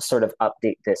sort of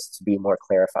update this to be more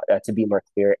clear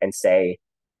and say,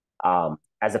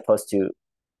 as opposed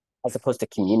to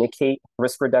communicate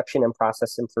risk reduction and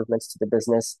process improvements to the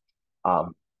business,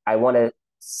 I want to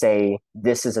say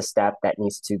this is a step that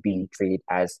needs to be treated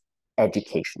as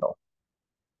educational.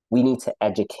 We need to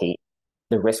educate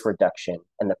the risk reduction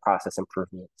and the process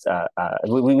improvements.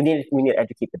 We need to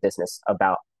educate the business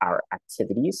about our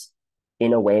activities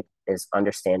in a way that is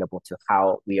understandable to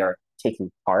how we are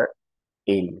taking part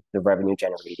in the revenue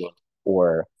generating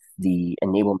or the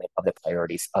enablement of the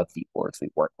priorities of the orgs we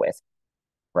work with,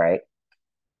 right?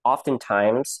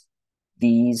 Oftentimes,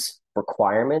 these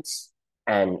requirements,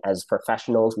 and as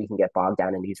professionals, we can get bogged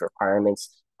down in these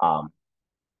requirements.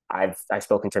 I've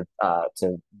spoken to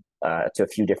a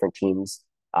few different teams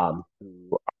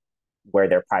where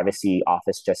their privacy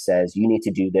office just says, you need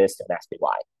to do this, don't ask me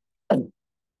why.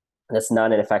 That's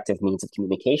not an effective means of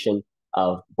communication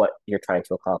of what you're trying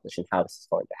to accomplish and how this is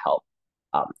going to help.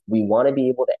 We want to be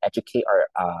able to educate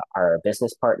our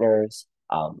business partners,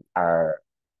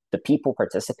 the people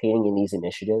participating in these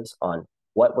initiatives on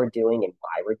what we're doing and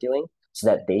why we're doing, so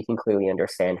that they can clearly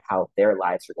understand how their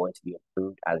lives are going to be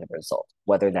improved as a result,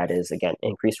 whether that is, again,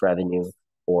 increased revenue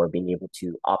or being able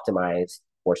to optimize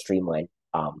or streamline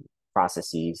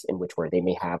processes in which where they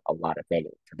may have a lot of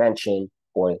manual intervention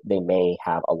or they may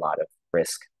have a lot of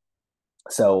risk.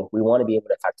 So we want to be able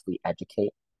to effectively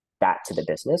educate that to the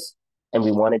business, and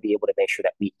we want to be able to make sure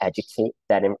that we educate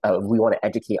that. We want to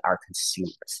educate our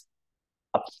consumers.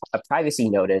 A privacy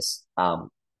notice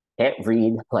can't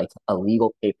read like a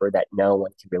legal paper that no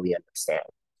one can really understand.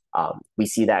 We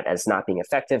see that as not being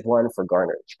effective, one, for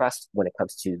garnering trust when it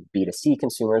comes to B2C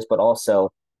consumers, but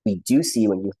also we do see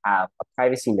when you have a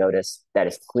privacy notice that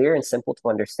is clear and simple to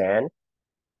understand,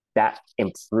 that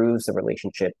improves the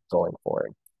relationship going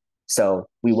forward. So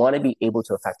we want to be able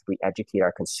to effectively educate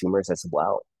our consumers as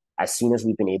well. As soon as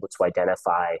we've been able to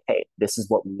identify, hey, this is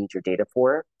what we need your data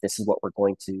for, this is what we're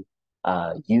going to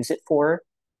use it for,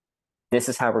 this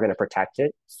is how we're going to protect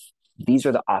it, these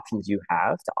are the options you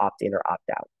have to opt in or opt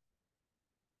out.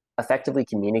 Effectively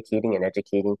communicating and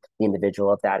educating the individual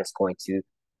of that is going to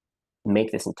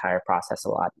make this entire process a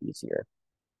lot easier.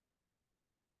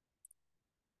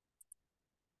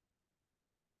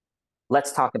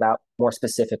 Let's talk about more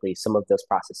specifically some of those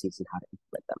processes and how to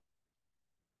implement them.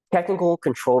 Technical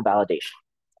control validation,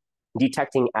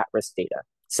 detecting at-risk data.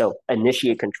 So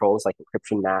initiate controls like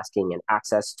encryption, masking, and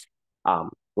access,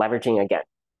 leveraging, again,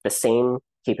 the same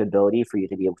capability for you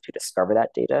to be able to discover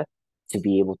that data, to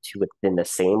be able to, within the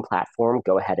same platform,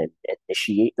 go ahead and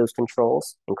initiate those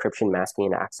controls, encryption, masking,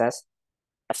 and access,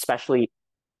 especially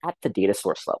at the data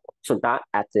source level. So not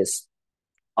at this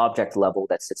object level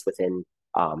that sits within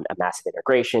a massive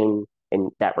integration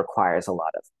and that requires a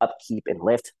lot of upkeep and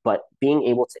lift, but being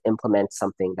able to implement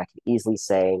something that can easily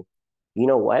say, you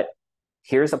know what,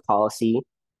 here's a policy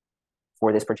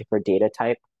for this particular data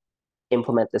type,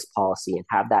 implement this policy and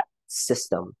have that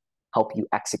system help you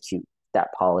execute that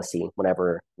policy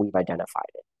whenever we've identified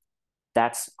it.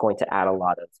 That's going to add a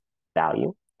lot of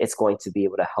value. It's going to be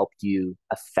able to help you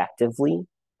effectively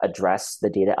address the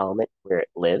data element where it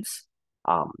lives,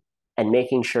 and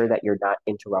making sure that you're not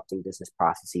interrupting business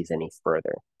processes any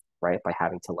further, right, by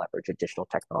having to leverage additional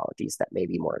technologies that may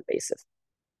be more invasive.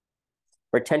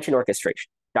 Retention orchestration,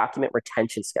 document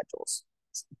retention schedules.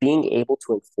 Being able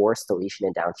to enforce deletion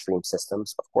in downstream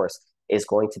systems, of course, is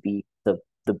going to be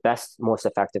the best, most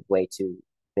effective way to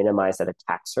minimize that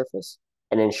attack surface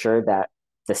and ensure that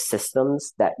the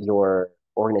systems that your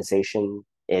organization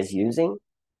is using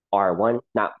are, one,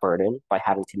 not burdened by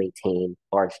having to maintain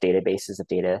large databases of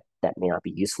data that may not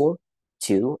be useful.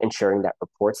 Two, ensuring that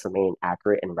reports remain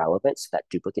accurate and relevant so that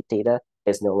duplicate data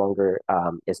is no longer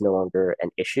an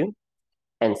issue.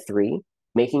 And three,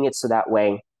 making it so that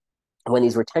way when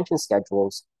these retention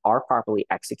schedules are properly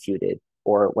executed,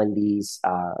 or when these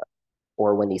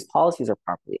policies are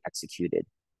properly executed,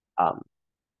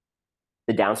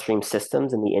 the downstream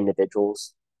systems and the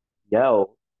individuals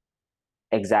know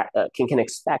can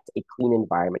expect a clean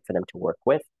environment for them to work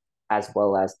with, as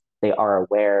well as they are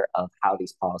aware of how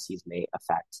these policies may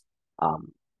affect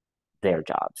their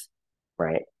jobs,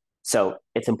 right? So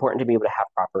it's important to be able to have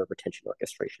proper retention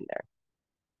orchestration there.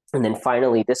 And then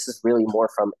finally, this is really more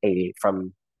from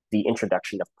the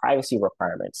introduction of privacy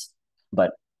requirements,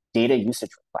 but data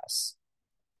usage requests.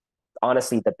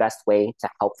 honestly, the best way to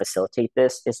help facilitate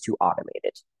this is to automate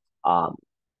it. Um,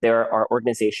 there are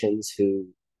organizations who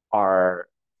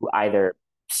either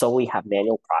solely have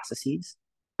manual processes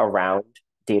around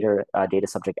data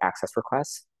subject access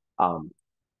requests. Um,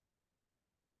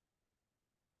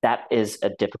 that is a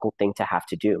difficult thing to have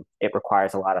to do. It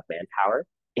requires a lot of manpower.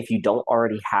 If you don't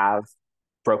already have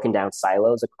broken down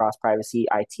silos across privacy,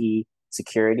 IT,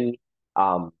 security,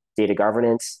 data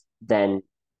governance, then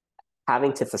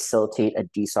having to facilitate a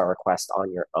DSAR request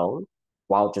on your own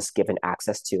while just given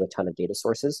access to a ton of data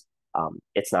sources,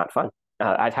 it's not fun.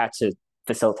 I've had to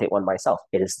facilitate one myself.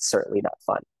 It is certainly not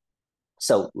fun.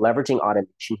 So leveraging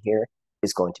automation here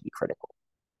is going to be critical.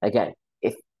 Again,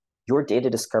 if your data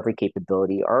discovery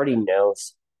capability already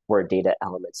knows where data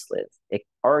elements live, it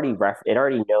already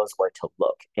knows where to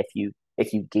look. If you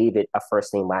gave it a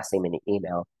first name, last name, and an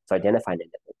email to identify an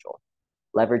individual,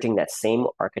 leveraging that same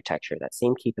architecture, that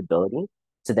same capability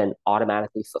to then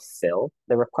automatically fulfill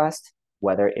the request,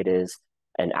 whether it is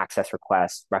an access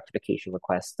request, rectification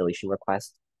request, deletion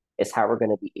request, is how we're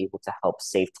going to be able to help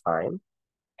save time.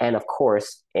 And of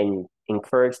course,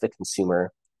 encourage the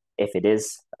consumer, if it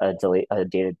is a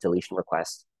data deletion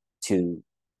request, to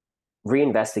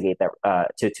reinvestigate that,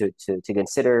 to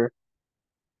consider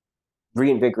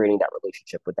reinvigorating that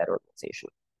relationship with that organization.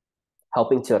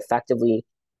 Helping to effectively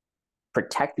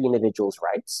protect the individual's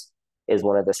rights is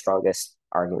one of the strongest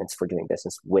arguments for doing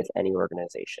business with any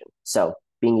organization. So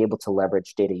being able to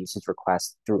leverage data usage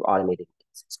requests through automated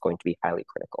means is going to be highly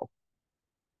critical.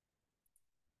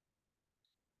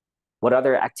 What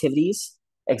other activities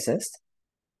exist?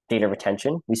 Data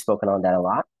retention, we've spoken on that a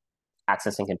lot.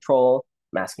 Access and control,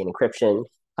 masking encryption,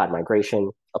 cloud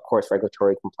migration, of course,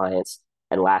 regulatory compliance,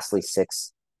 and lastly,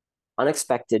 6,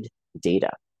 unexpected data.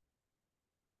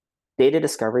 Data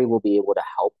discovery will be able to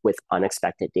help with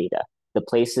unexpected data, the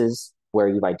places where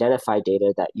you've identified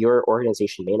data that your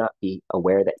organization may not be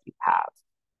aware that you have.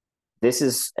 This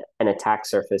is an attack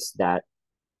surface that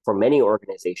for many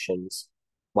organizations,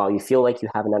 while you feel like you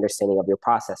have an understanding of your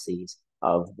processes,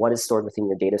 of what is stored within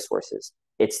your data sources,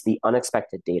 it's the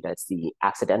unexpected data, it's the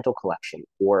accidental collection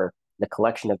or the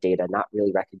collection of data, not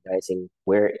really recognizing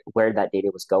where that data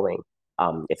was going.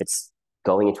 If it's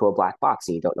going into a black box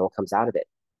and you don't know what comes out of it,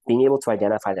 being able to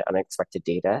identify that unexpected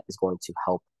data is going to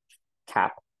help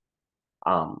cap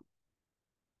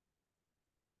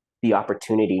the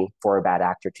opportunity for a bad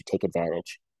actor to take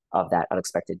advantage of that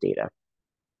unexpected data.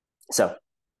 So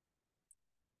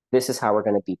this is how we're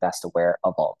going to be best aware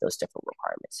of all of those different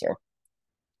requirements here.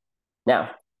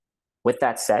 Now, with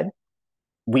that said,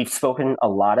 we've spoken a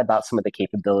lot about some of the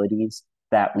capabilities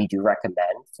that we do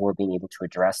recommend for being able to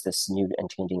address this new and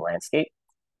changing landscape.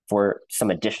 For some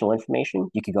additional information,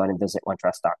 you can go ahead and visit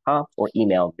onetrust.com or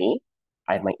email me.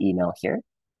 I have my email here.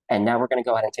 And now we're going to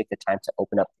go ahead and take the time to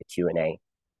open up the Q&A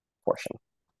portion.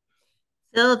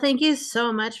 Phil, thank you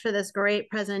so much for this great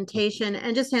presentation.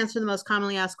 And just to answer the most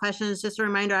commonly asked questions, just a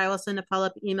reminder, I will send a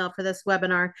follow-up email for this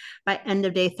webinar by end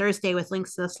of day Thursday with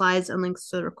links to the slides and links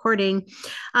to the recording.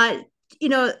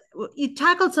 You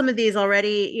tackled some of these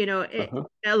already,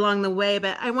 along the way,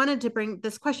 but I wanted to bring,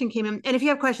 this question came in, and if you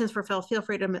have questions for Phil, feel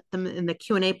free to put them in the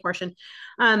Q&A portion.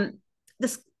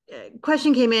 This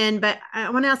question came in, but I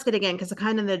want to ask it again because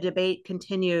the debate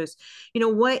continues.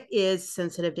 What is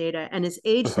sensitive data and is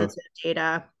age sensitive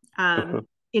data? And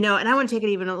I want to take it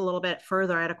even a little bit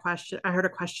further. I heard a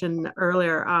question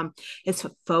earlier. It's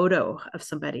a photo of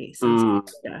somebody.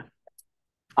 Data.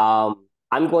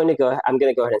 I'm going to go ahead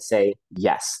and say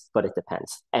yes, but it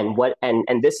depends. And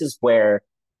this is where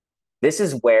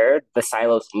the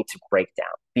silos need to break down,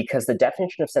 because the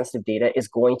definition of sensitive data is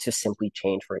going to simply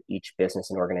change for each business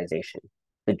and organization.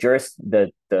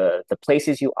 The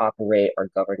places you operate are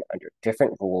governed under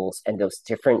different rules, and those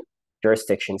different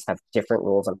jurisdictions have different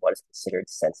rules on what is considered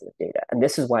sensitive data. And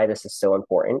this is why this is so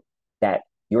important that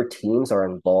your teams are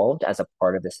involved as a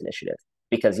part of this initiative.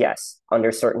 Because yes,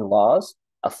 under certain laws,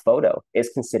 a photo is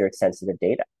considered sensitive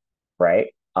data, right?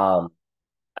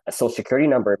 A social security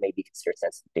number may be considered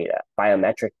sensitive data.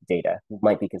 Biometric data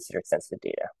might be considered sensitive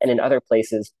data. And in other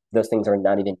places, those things are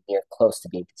not even near close to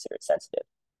being considered sensitive,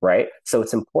 right? So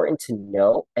it's important to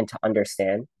know and to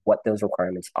understand what those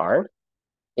requirements are.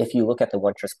 If you look at the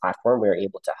OneTrust platform, we're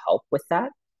able to help with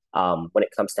that when it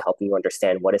comes to helping you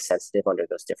understand what is sensitive under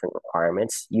those different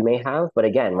requirements you may have. But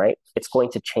again, right, it's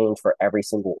going to change for every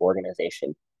single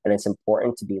organization. And it's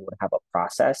important to be able to have a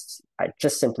process. I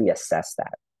just simply assess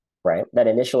that, right? That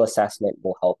initial assessment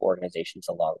will help organizations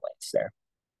a long ways there.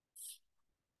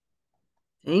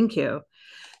 Thank you.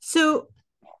 So,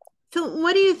 Phil,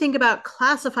 what do you think about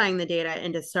classifying the data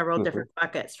into several different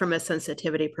buckets from a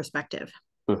sensitivity perspective?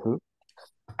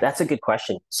 That's a good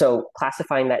question. So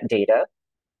classifying that data,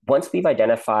 once we've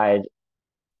identified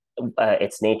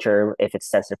its nature, if it's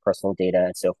sensitive personal data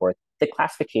and so forth, the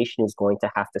classification is going to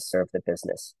have to serve the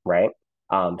business, right?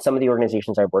 Some of the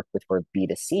organizations I worked with were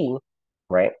B2C,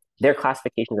 right? Their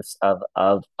classifications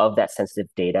of that sensitive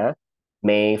data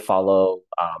may follow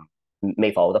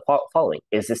the following.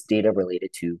 Is this data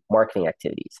related to marketing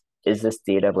activities? Is this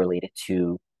data related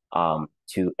to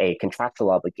a contractual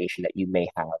obligation that you may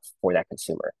have for that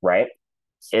consumer, right?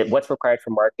 What's required for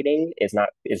marketing is not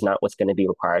what's going to be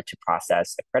required to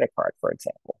process a credit card, for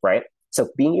example, right? So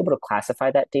being able to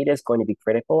classify that data is going to be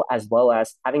critical, as well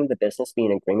as having the business be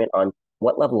in agreement on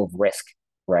what level of risk,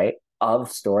 right,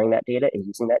 of storing that data and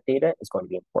using that data is going to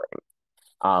be important.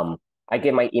 I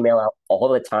give my email out all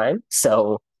the time,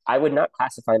 so I would not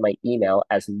classify my email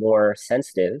as more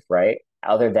sensitive, right,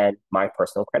 other than my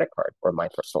personal credit card or my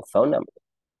personal phone number,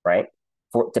 right?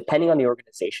 Depending on the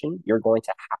organization, you're going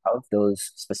to have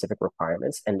those specific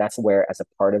requirements. And that's where, as a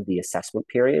part of the assessment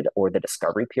period or the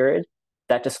discovery period,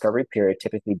 that discovery period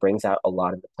typically brings out a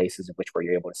lot of the places in which where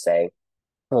you're able to say,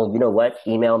 well, you know what,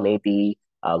 email may be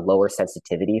lower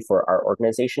sensitivity for our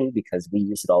organization because we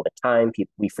use it all the time.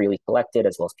 We freely collect it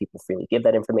as well as people freely give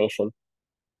that information.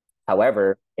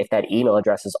 However, if that email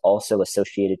address is also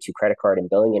associated to credit card and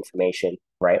billing information,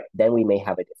 right, then we may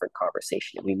have a different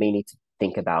conversation. We may need to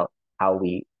think about how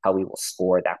we will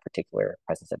score that particular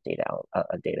presence of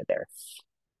data there.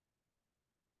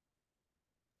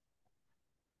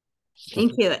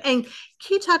 Thank you. And can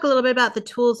you talk a little bit about the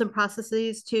tools and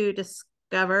processes to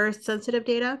discover sensitive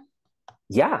data?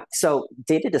 Yeah. So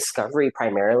data discovery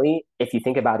primarily, if you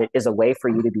think about it, is a way for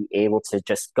you to be able to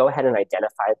just go ahead and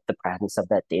identify the presence of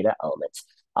that data element.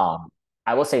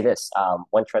 I will say this,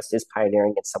 OneTrust is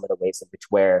pioneering in some of the ways in which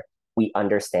where we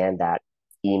understand that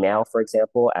email, for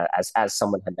example, as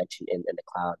someone had mentioned in the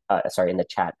cloud, in the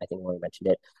chat, I think when we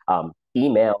mentioned it,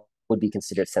 email would be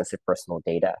considered sensitive personal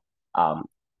data. Um,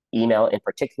 Email in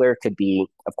particular could be,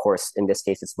 of course, in this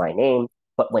case, it's my name,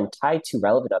 but when tied to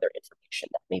relevant other information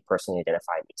that may personally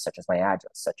identify me, such as my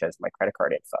address, such as my credit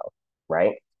card info,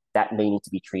 right? That may need to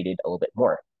be treated a little bit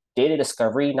more. Data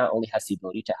discovery not only has the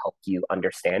ability to help you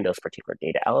understand those particular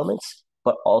data elements,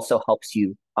 but also helps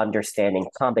you understand in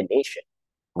combination,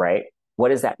 right? What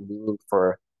does that mean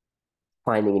for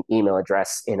finding an email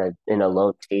address in a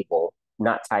loan table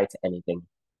not tied to anything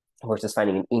versus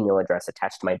finding an email address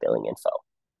attached to my billing info,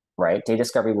 right? Data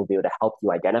discovery will be able to help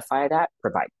you identify that,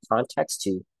 provide context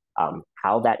to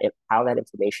how that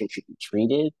information should be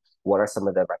treated. What are some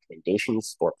of the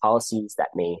recommendations or policies that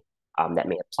may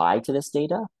apply to this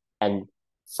data? And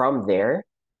from there,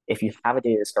 if you have a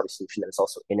data discovery solution that is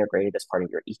also integrated as part of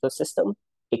your ecosystem,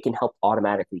 it can help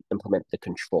automatically implement the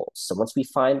controls. So once we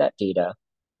find that data,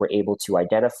 we're able to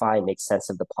identify, make sense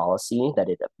of the policy that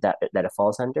it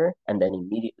falls under, and then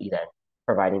immediately then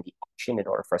providing the action in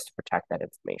order for us to protect that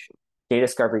information. Data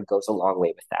discovery goes a long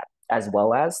way with that, as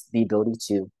well as the ability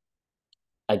to,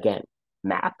 again,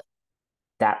 map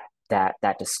that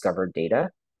discovered data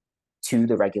to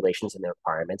the regulations and the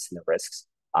requirements and the risks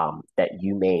that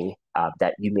you may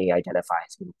identify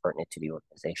as being pertinent to the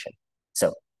organization.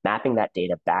 So mapping that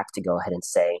data back to go ahead and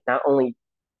say, not only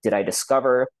did I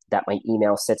discover that my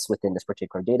email sits within this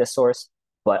particular data source,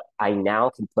 but I now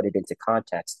can put it into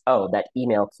context. Oh, that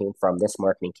email came from this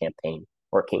marketing campaign,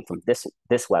 or it came from this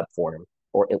web forum,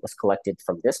 or it was collected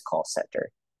from this call center,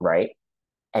 right?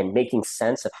 And making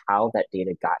sense of how that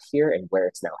data got here and where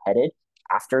it's now headed.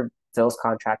 After Phil's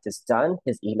contract is done,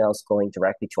 his email is going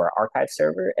directly to our archive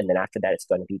server, and then after that, it's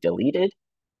going to be deleted,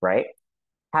 right?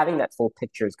 Having that full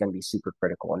picture is going to be super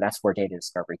critical, and that's where data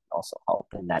discovery can also help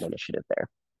in that initiative there.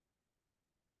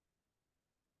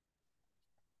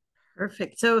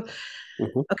 Perfect. So,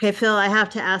 okay, Phil, I have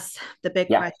to ask the big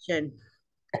question.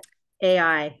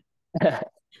 AI.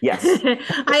 Yes.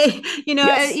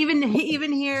 Yes.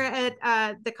 even here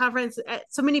at the conference,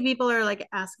 so many people are like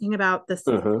asking about this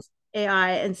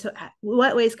AI. And so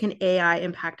what ways can AI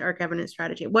impact our governance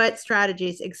strategy? What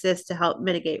strategies exist to help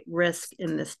mitigate risk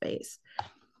in this space?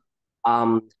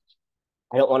 I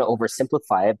don't want to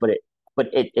oversimplify it, but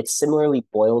it similarly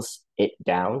boils it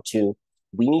down to,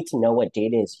 we need to know what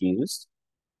data is used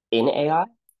in AI,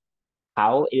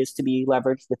 how it is to be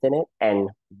leveraged within it, and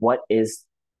what is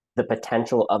the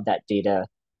potential of that data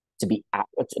to be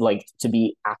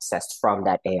accessed from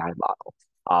that AI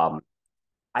model.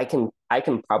 I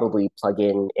can probably plug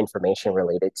in information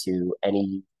related to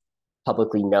any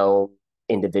publicly known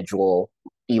individual,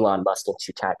 Elon Musk,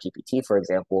 into ChatGPT, for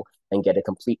example, and get a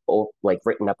complete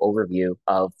written up overview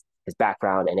of his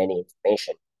background and any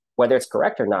information. Whether it's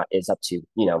correct or not is up to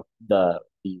the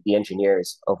the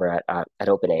engineers over at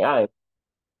OpenAI.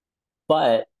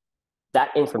 But that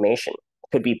information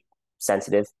could be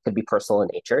sensitive, could be personal in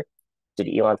nature. Did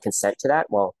Elon consent to that?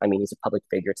 Well, I mean, he's a public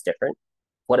figure, it's different.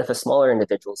 What if a smaller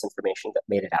individual's information that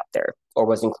made it out there or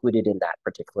was included in that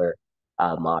particular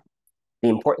model? The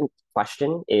important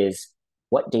question is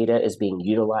what data is being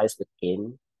utilized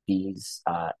within these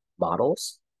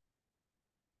models?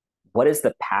 What is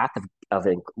the path of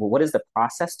what is the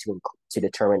process to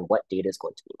determine what data is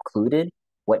going to be included,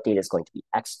 what data is going to be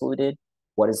excluded,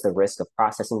 what is the risk of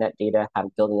processing that data,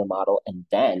 building a model, and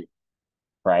then,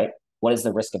 right, what is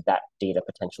the risk of that data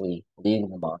potentially leaving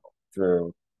the model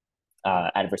through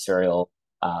adversarial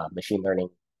machine learning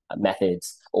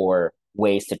methods or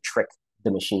ways to trick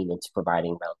the machine into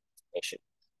providing relevant information.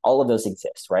 All of those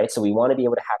exist, right? So we want to be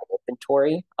able to have an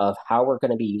inventory of how we're going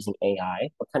to be using AI,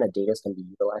 what kind of data is going to be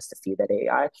utilized to feed that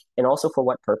AI, and also for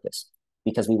what purpose.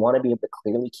 Because we want to be able to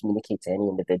clearly communicate to any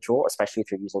individual, especially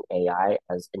if you're using AI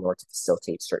as in order to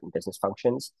facilitate certain business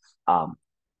functions,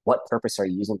 what purpose are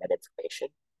you using that information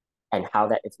and how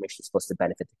that information is supposed to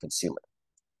benefit the consumer.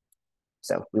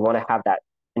 So we want to have that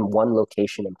in one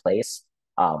location in place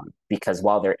because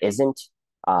while there isn't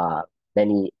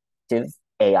many active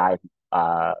AI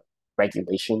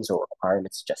regulations or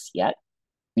requirements just yet,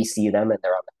 we see them and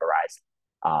they're on the horizon.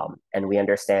 And we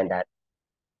understand that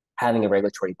having a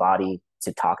regulatory body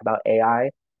to talk about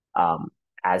AI,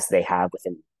 as they have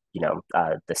within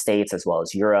the States as well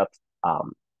as Europe,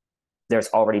 there's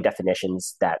already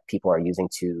definitions that people are using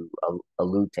to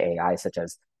allude to AI, such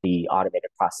as the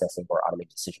automated processing or automated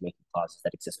decision-making clauses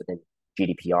that exist within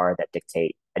GDPR that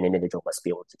dictate an individual must be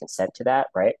able to consent to that,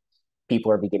 right?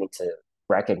 People are beginning to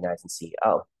recognize and see,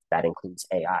 oh, that includes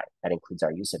AI. That includes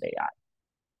our use of AI.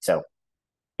 So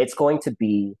it's going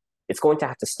to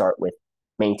have to start with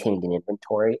maintaining an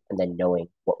inventory and then knowing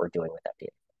what we're doing with that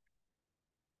data.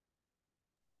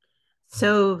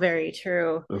 So very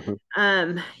true.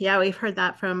 Mm-hmm. Yeah, we've heard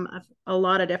that from a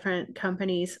lot of different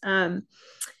companies. Yeah,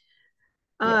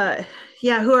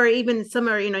 who are even some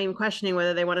are even questioning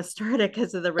whether they want to start it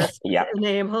because of the risks Yeah.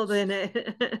 enabled in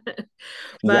it.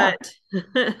 Yeah. But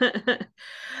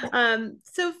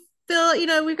so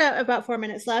Phil, we've got about 4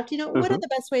 minutes left. What are Mm-hmm. the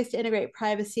best ways to integrate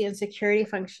privacy and security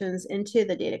functions into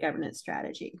the data governance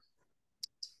strategy?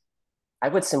 I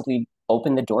would simply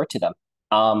open the door to them.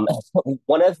 Um,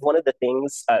 one of the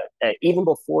things, even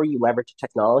before you leverage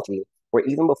technology, or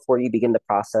even before you begin the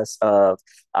process of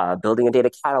building a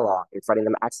data catalog and providing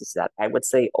them access to that, I would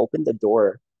say open the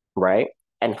door, right,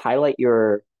 and highlight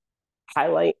and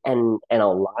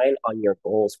align on your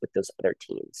goals with those other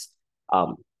teams.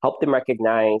 Help them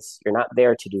recognize you're not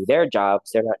there to do their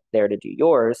jobs, they're not there to do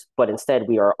yours, but instead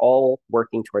we are all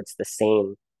working towards the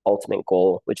same ultimate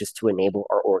goal, which is to enable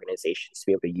our organizations to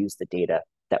be able to use the data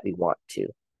that we want to,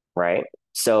 right?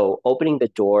 So opening the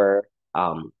door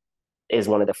is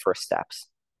one of the first steps.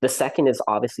 The second is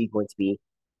obviously going to be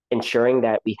ensuring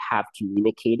that we have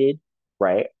communicated,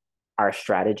 right, our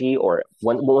strategy, or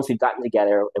once we've gotten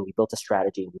together and we built a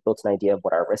strategy and we built an idea of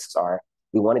what our risks are,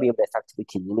 we want to be able to effectively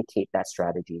communicate that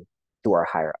strategy to our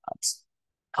higher ups,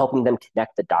 helping them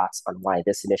connect the dots on why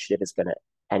this initiative is going to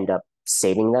end up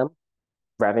saving them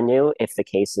revenue if the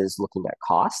case is looking at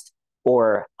cost,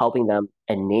 or helping them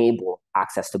enable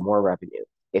access to more revenue.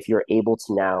 If you're able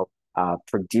to now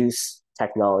produce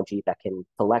technology that can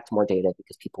collect more data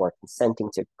because people are consenting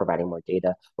to providing more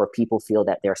data, or people feel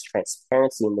that there's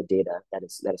transparency in the data that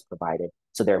is provided,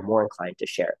 so they're more inclined to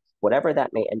share. Whatever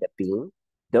that may end up being,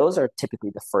 those are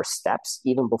typically the first steps,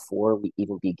 even before we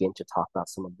even begin to talk about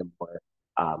some of the more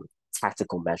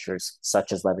tactical measures,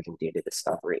 such as leveraging data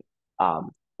discovery.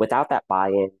 Without that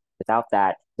buy-in, without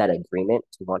that agreement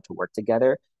to want to work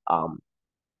together,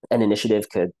 an initiative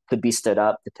could be stood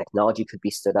up, the technology could be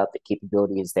stood up, the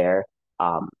capability is there.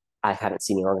 I haven't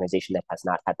seen an organization that has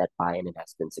not had that buy-in and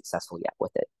has been successful yet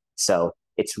with it. So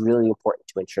it's really important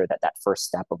to ensure that that first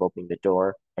step of opening the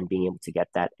door and being able to get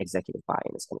that executive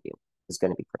buy-in is going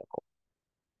to be critical.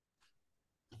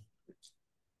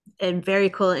 And very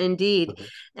cool indeed. Mm-hmm.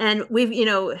 And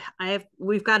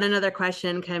we've got another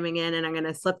question coming in, and I'm going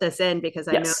to slip this in because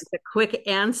I know Yes. it's a quick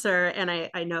answer, and I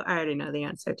already know the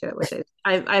answer to it, which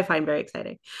I find very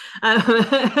exciting. So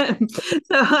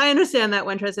I understand that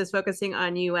OneTrust is focusing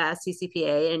on U.S.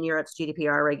 CCPA and Europe's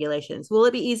GDPR regulations. Will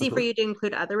it be easy for you to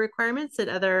include other requirements and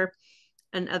other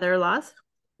laws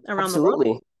around the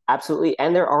world? Absolutely,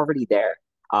 and they're already there.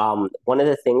 One of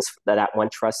the things that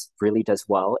OneTrust really does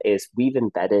well is we've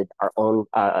embedded our own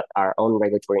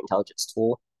regulatory intelligence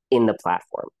tool in the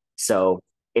platform. So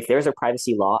if there's a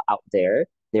privacy law out there,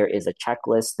 there is a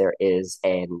checklist, there is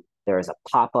there is a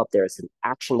pop-up, there is an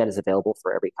action that is available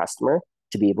for every customer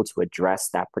to be able to address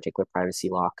that particular privacy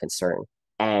law concern.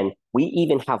 And we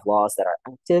even have laws that are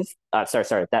active,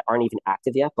 that aren't even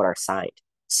active yet, but are signed.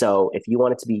 So if you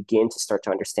wanted to begin to start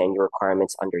to understand your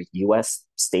requirements under US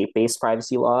state-based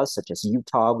privacy laws, such as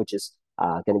Utah, which is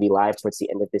going to be live towards the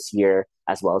end of this year,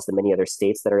 as well as the many other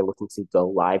states that are looking to go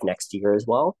live next year as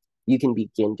well, you can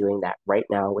begin doing that right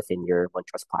now within your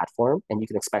OneTrust platform. And you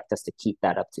can expect us to keep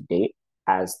that up to date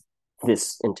as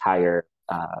this entire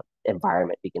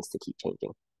environment begins to keep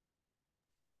changing.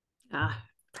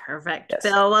 Perfect. Yes.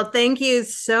 Phil, well, thank you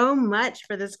so much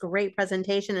for this great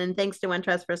presentation. And thanks to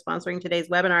OneTrust for sponsoring today's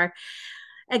webinar.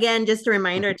 Again, just a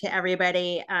reminder to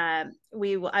everybody, I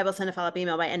will send a follow-up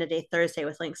email by end of day Thursday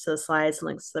with links to the slides,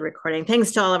 links to the recording.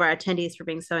 Thanks to all of our attendees for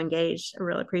being so engaged. I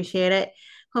really appreciate it.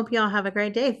 Hope you all have a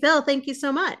great day. Phil, thank you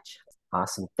so much.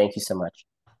 Awesome. Thank you so much.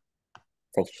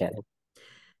 Thank you, Shannon.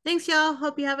 Thanks, y'all.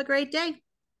 Hope you have a great day.